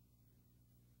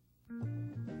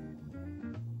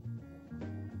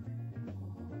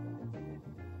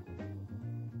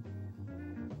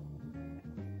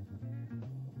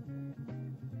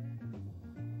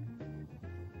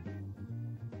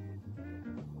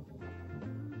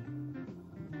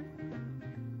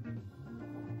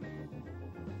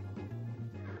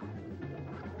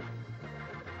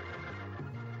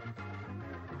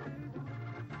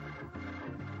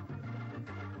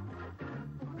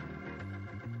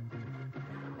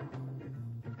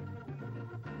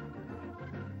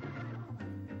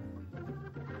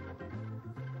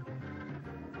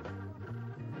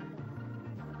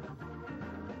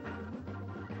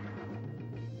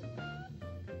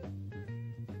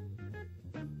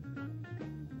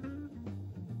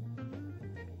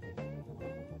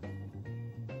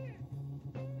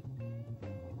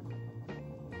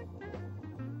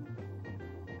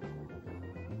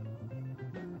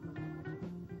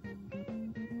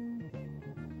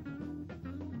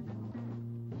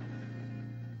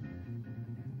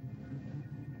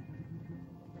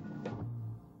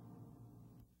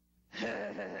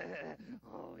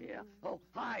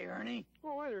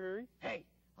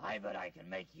 I can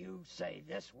make you say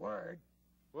this word.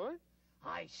 What?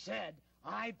 I said,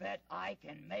 I bet I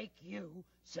can make you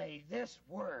say this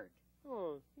word.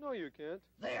 Oh, no, you can't.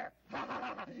 There.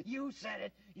 You said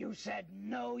it. You said,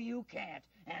 no, you can't.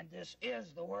 And this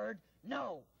is the word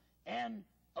no.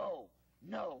 N-O.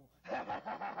 No.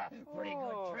 Pretty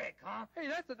good trick, huh? Hey,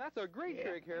 that's a great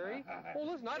trick, Harry. Oh,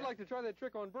 listen, I'd like to try that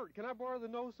trick on Bert. Can I borrow the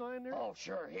no sign there? Oh,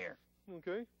 sure, here.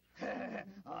 Okay.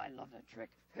 Oh, I love that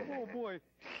trick. Oh, boy.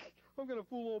 I'm going to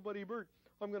fool old Buddy Bert.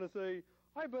 I'm going to say,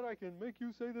 I bet I can make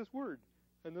you say this word.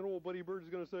 And then old Buddy Bert is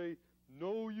going to say,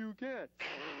 no, you can't.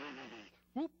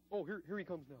 Whoop. Oh, here he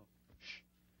comes now. Shh.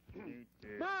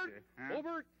 Bert! Huh? Oh,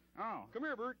 Bert! Oh. Come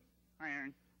here, Bert. Hi,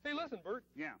 Aaron. Hey, listen, Bert.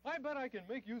 Yeah. I bet I can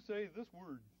make you say this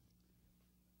word.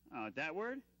 That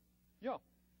word? Yeah.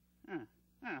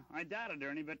 I doubt it,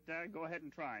 Ernie, but go ahead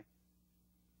and try.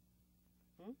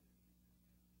 Huh?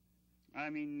 I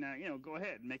mean, go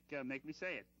ahead. Make me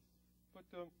say it. But,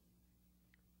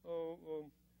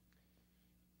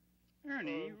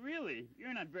 Ernie, really,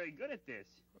 you're not very good at this.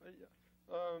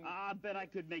 I bet I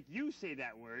could make you say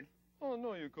that word. Oh,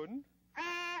 no, you couldn't.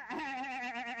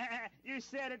 You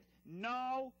said it.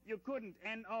 No, you couldn't.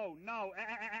 N-O. No.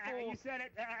 You said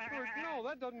it. Bert, no,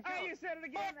 that doesn't count. You said it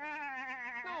again.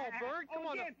 No, Bert, come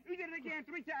on. Again. You did it again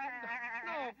 3 times.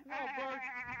 No, Bert.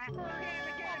 Bert.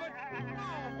 Again. No,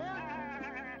 Bert.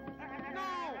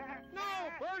 No,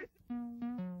 Bert.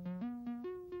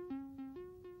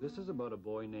 This is about a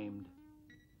boy named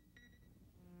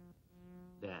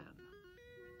Dan.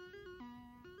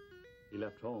 He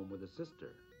left home with his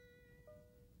sister.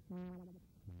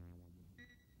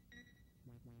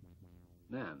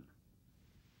 Nan.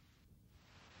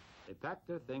 They packed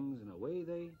their things and away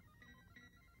they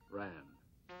ran.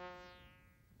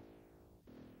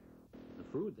 The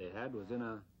food they had was in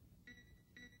a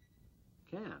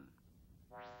can.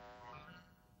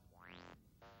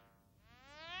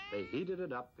 They heated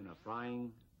it up in a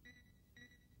frying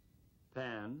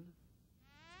pan.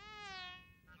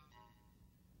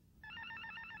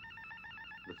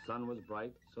 The sun was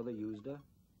bright, so they used a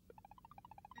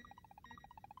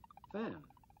fan.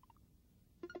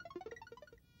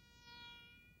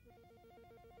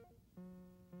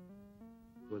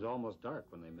 It was almost dark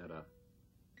when they met a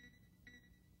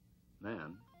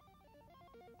man.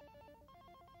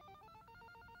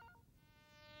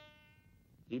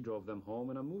 He drove them home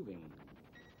in a moving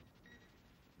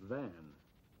van.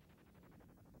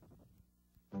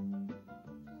 1,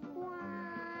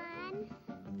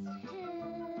 2,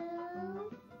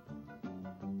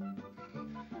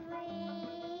 3,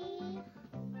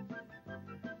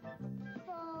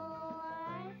 4,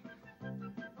 5,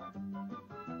 6,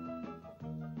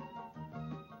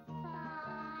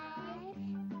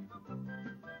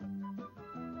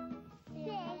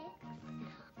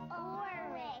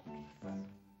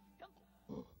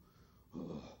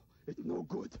 It's no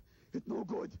good. It's no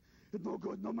good. It's no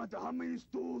good. No matter how many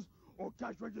stools or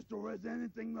cash register or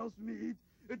anything else me eat,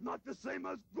 it's not the same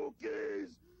as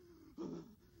cookies.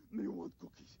 Me want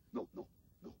cookies. No.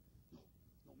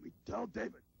 Me tell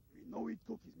David. Me no eat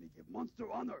cookies. Me give Monster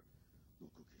honor. No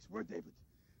cookies. Where David?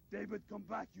 David, come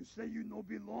back. You say you no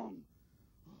belong.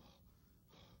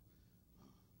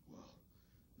 Well,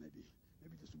 maybe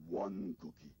just one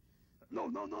cookie. No.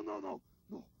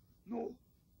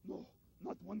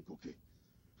 Not one cookie.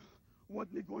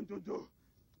 What me going to do?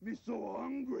 Me so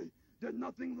hungry. There's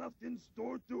nothing left in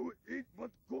store to eat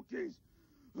but cookies.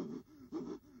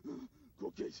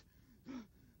 Cookies.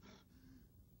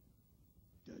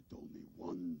 There's only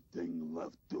one thing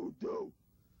left to do.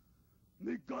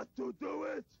 Me got to do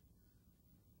it.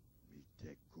 Me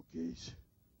take cookies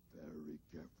very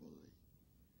carefully.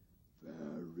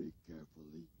 Very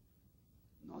carefully.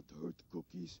 Not hurt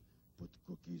cookies, but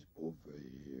cookies over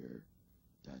here.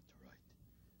 That's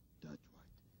right.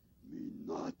 Me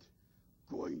not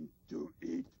going to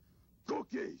eat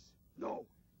cookies. No.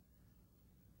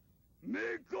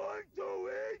 Me going to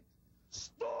eat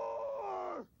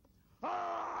store.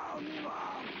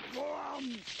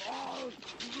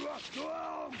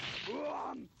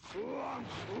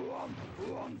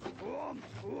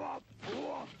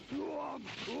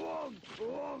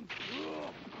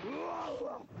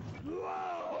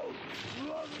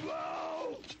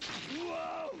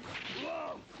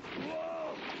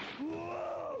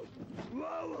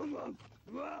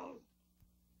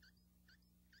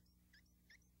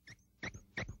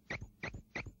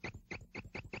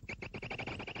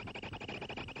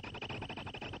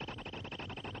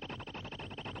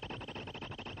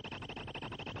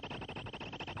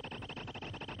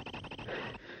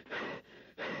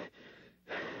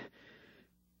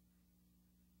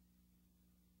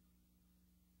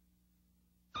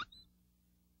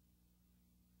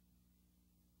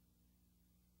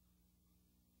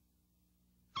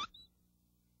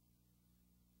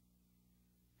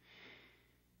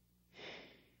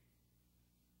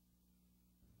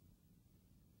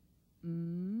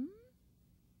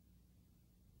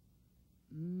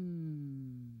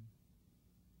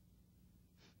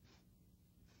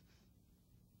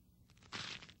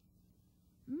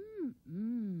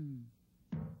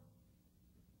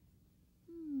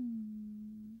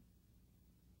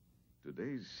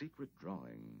 Today's secret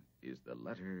drawing is the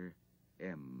letter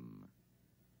M.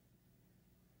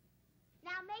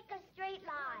 Now make a straight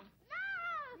line. No!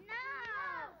 No!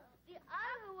 The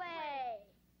other way.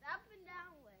 The up and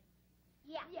down way.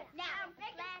 Yeah. Now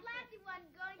make a slanty one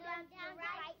going down the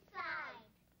right side.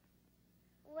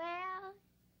 Well,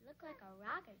 look like a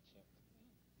rocket ship.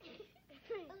 A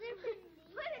little bit neater.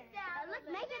 Put it down.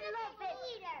 Make it a little bit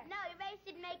neater. No, you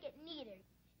should make it neater.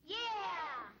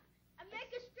 Yeah. And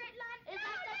make a straight line. Is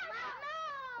that the line?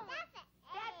 No. That's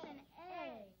an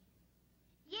A.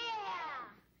 Yeah.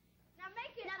 Now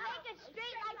make it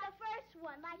straight like the first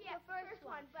one, the first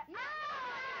one. But no.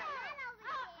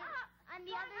 On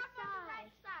the other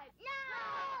side.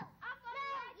 No. Up on the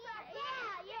right side.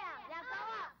 Yeah. Now go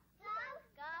up. Go.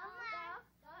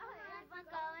 Keep on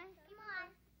going. Come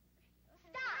on.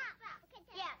 Stop.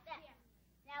 Yeah.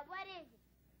 Now what is it?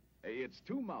 It's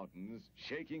two mountains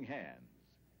shaking hands.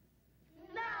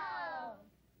 No.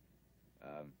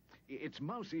 It's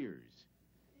mouse ears.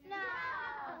 No.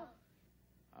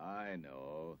 I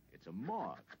know. It's a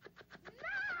moth.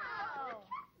 No.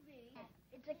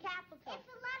 It's a capital. It's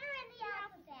a letter in the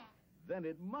alphabet. Then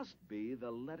it must be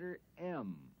the letter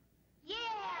M. Yeah.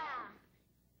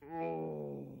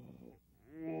 Oh,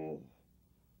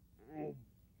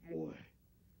 boy.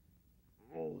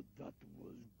 Oh, that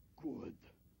was good.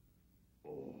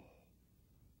 Oh,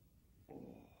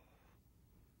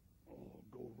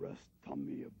 go rest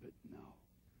tummy a bit now.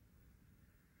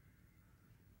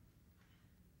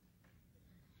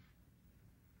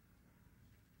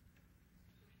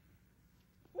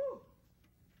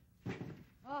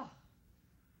 Oh,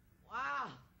 wow.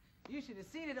 You should have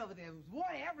seen it over there. There was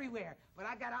water everywhere. But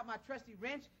I got out my trusty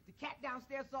wrench. The cat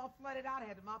downstairs all flooded out. I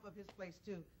had to mop up his place,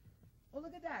 too. Oh,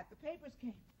 look at that. The papers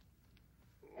came.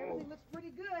 Everything looks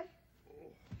pretty good.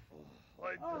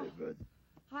 Hi, David.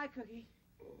 Hi, Cookie.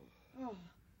 Oh,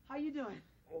 how you doing?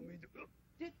 Oh, me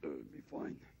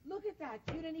fine. Look at that.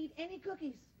 You didn't eat any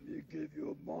cookies. Me give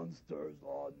you monster's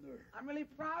honor. I'm really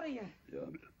proud of you. Yeah,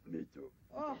 me too.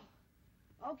 Oh,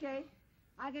 okay.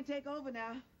 I can take over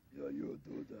now. Yeah, you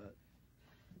do that.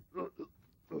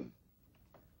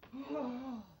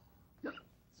 Yeah,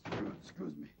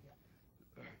 excuse me.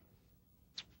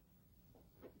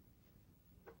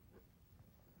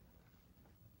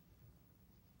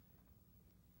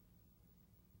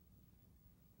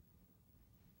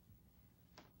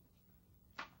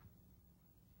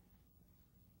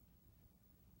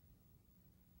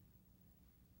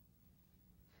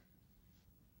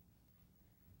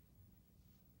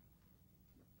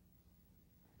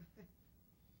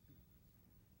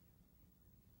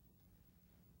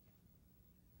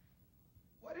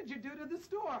 What did you do to the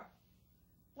store?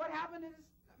 What happened to this?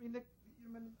 I mean, the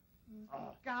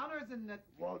counters and the,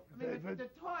 David, the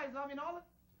toys. I mean, all of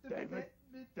the. David,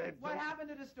 what happened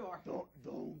to the store?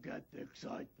 Don't get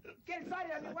excited. Get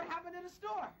excited. I mean, what happened to the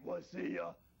store? Well, see,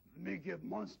 me give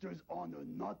monsters honor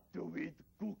not to eat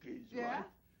cookies, right?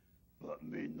 But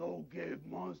me no give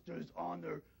monsters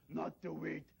honor not to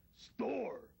eat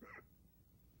store.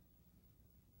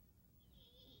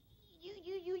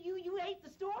 You ate the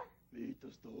store? Me eat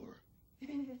the store. You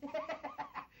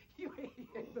ate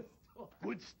the store.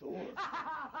 Good store.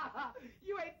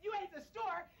 You ate the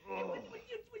store. Oh. With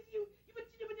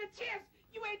the chance,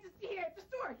 he ate the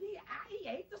store. He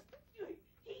ate the store.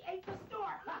 He ate the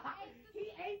store. He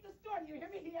ate the store. You hear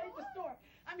me? He ate the store.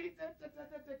 I mean, the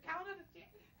counter, the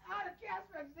cash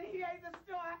register. He ate the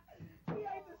store. He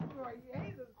ate the store. He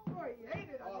ate the store. He ate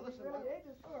it. Oh, listen, he ate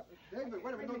the store. David,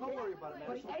 wait a minute. Don't worry about it, man.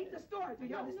 But he ate the store. Do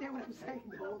you understand what I'm saying?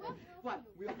 What?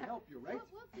 We'll help you, right?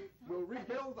 We'll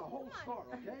rebuild the whole store,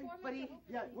 okay? But he...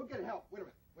 Yeah, we'll get help. Wait a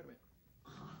minute.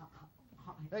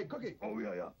 Hey, Cookie. Oh,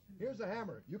 yeah. Here's a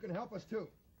hammer. You can help us, too.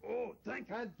 Oh, thank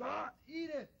you. And don't eat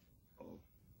it.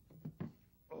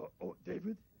 Oh,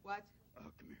 David? What?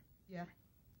 Come here. Yeah?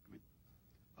 Come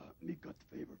in. Me got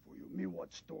favor for you. Me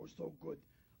watch store so good.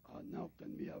 Now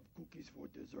can me have cookies for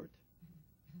dessert?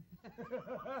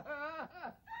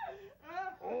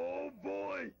 Oh,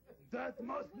 boy! That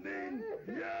must mean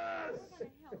yes!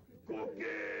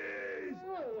 Cookies!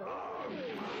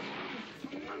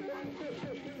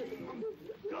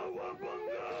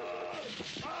 Cowabunga!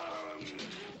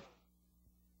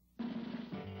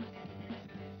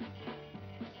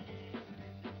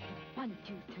 1,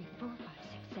 2, 3, 4, 5,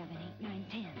 6, 7, 8, 9,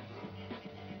 10.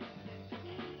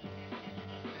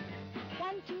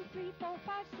 1, 2, 3, 4,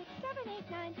 5, 6, 7,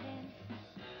 8, 9, 10.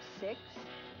 6.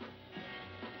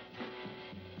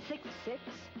 6, 6.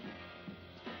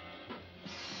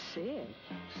 6.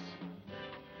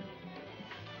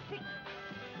 6.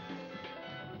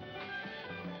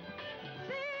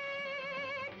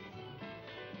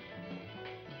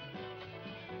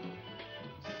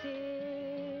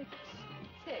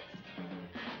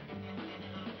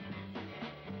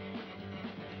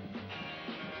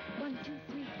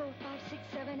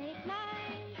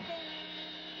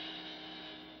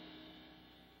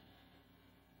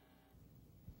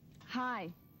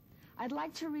 Hi. I'd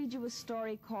like to read you a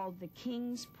story called The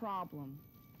King's Problem.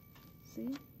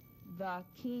 See? The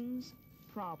King's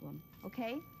Problem.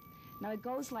 Okay? Now it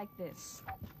goes like this.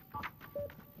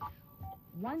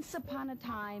 Once upon a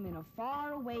time, in a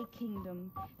faraway kingdom,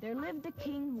 there lived a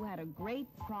king who had a great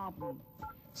problem.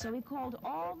 So he called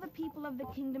all the people of the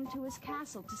kingdom to his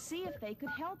castle to see if they could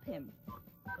help him.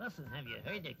 Listen, have you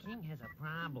heard the king has a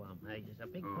problem? There's a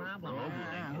big problem.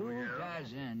 Who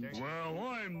doesn't? Well,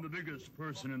 I'm the biggest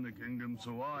person in the kingdom,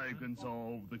 so I can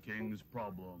solve the king's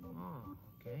problem. Oh,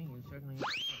 okay, you certainly...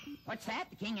 What's that?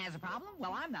 The king has a problem?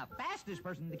 Well, I'm the fastest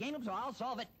person in the kingdom, so I'll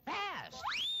solve it fast.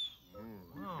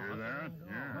 Hear that?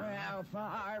 Yeah. Well,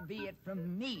 far be it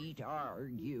from me to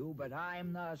argue, but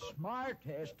I'm the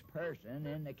smartest person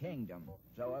in the kingdom.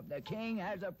 So if the king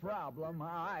has a problem,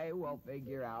 I will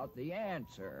figure out the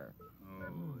answer.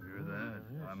 Oh, hear that?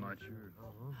 I'm not sure.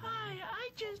 Hi, I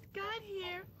just got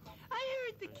here. I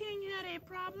heard the king had a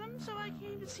problem, so I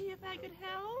came to see if I could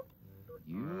help.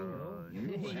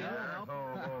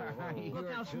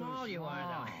 Look how small you are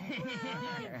now.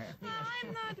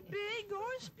 I'm not big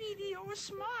or speedy or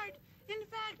smart. In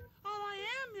fact, all I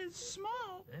am is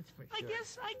small. That's for sure. I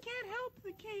guess I can't help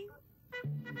the king.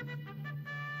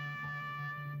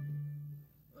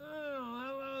 Oh,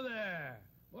 hello there.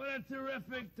 What a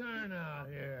terrific turnout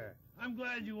here. I'm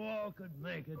glad you all could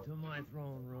make it to my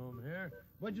throne room here.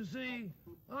 But you see,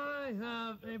 I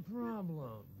have a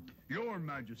problem. Your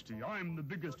Majesty, I'm the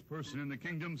biggest person in the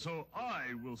kingdom, so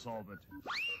I will solve it.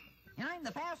 And I'm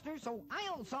the faster, so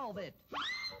I'll solve it.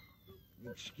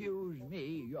 Excuse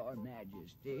me, Your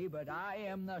Majesty, but I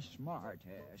am the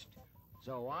smartest,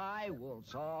 so I will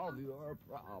solve your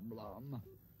problem.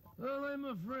 Well, I'm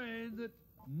afraid that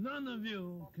none of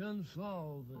you can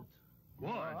solve it.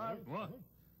 What?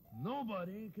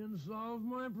 Nobody can solve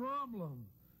my problem.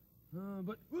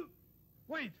 But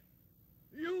wait!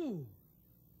 You,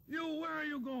 where are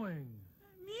you going?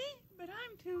 Me? But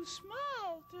I'm too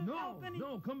small to help any...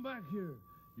 No, come back here.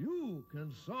 You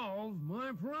can solve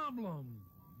my problem.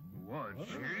 What,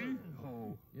 she?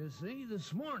 Oh. You see,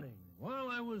 this morning, while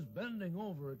I was bending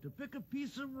over to pick a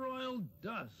piece of royal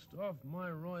dust off my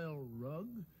royal rug,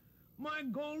 my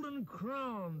golden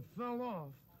crown fell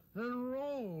off and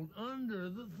rolled under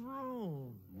the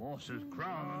throne. Lost his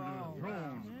crown under the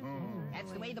throne. Oh.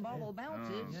 That's the way the bauble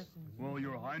bounces. Well,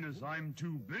 Your Highness, I'm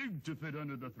too big to fit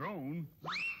under the throne.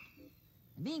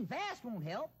 Being fast won't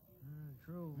help.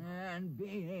 True. And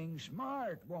being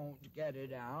smart won't get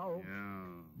it out. Yeah.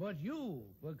 But you,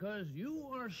 because you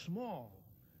are small,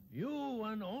 you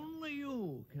and only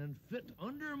you can fit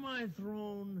under my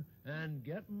throne and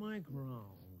get my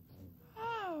crown.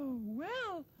 Oh,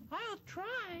 well, I'll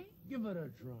try. Give it a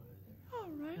try. All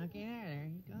right. Okay, there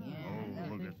you go. Yeah.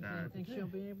 Oh, look at that. Think she'll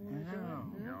be able to do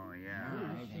it? No, yeah.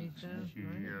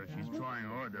 She's trying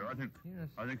hard there. I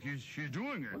think she's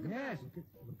doing it. Yes.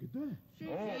 Look at that. She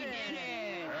did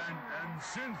it. And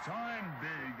since I'm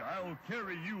big, I'll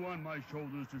carry you on my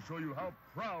shoulders to show you how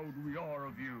proud we are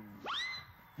of you.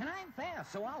 And I'm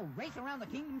fast, so I'll race around the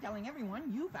kingdom telling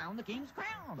everyone you found the king's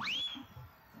crown.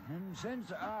 And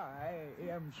since I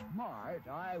am smart,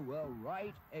 I will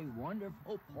write a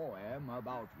wonderful poem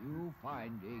about you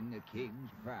finding the king's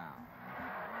crown.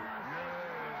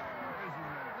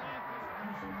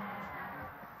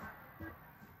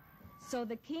 So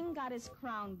the king got his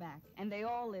crown back, and they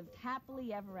all lived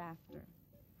happily ever after.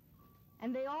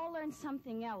 And they all learned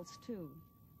something else, too,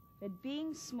 that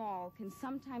being small can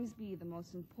sometimes be the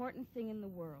most important thing in the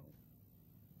world.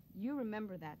 You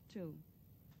remember that, too.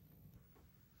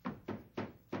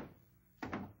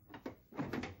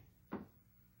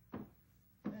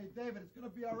 Hey, David, it's gonna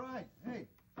be all right. Hey,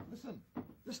 listen,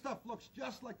 this stuff looks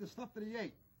just like the stuff that he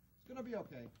ate. It's gonna be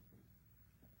okay.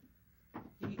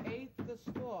 He ate the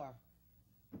store.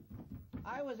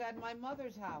 I was at my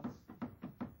mother's house,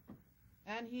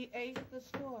 and he ate the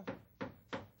store.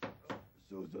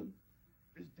 Susan,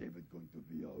 is David going to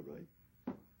be all right?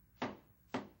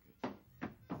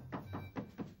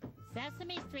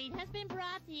 Sesame Street has been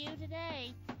brought to you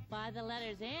today by the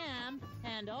letters M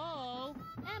and O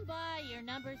and by your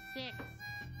number 6.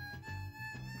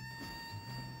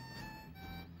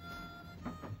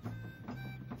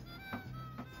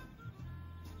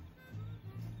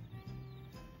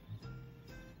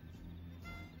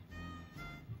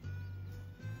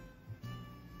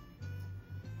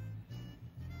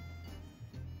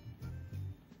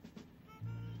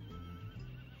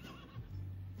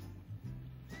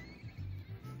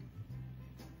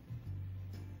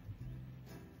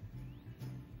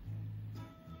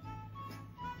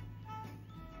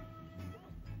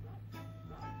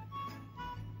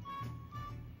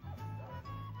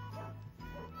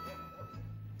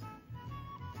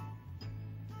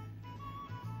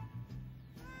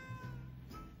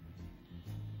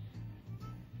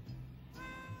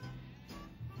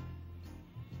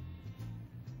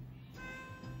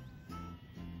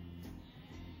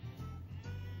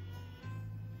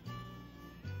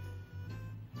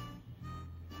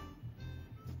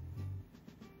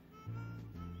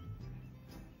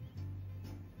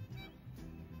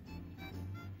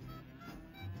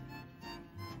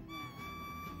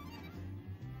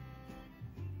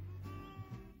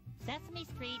 Sesame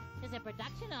Street is a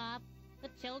production of the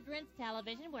Children's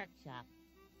Television Workshop.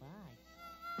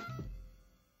 Bye.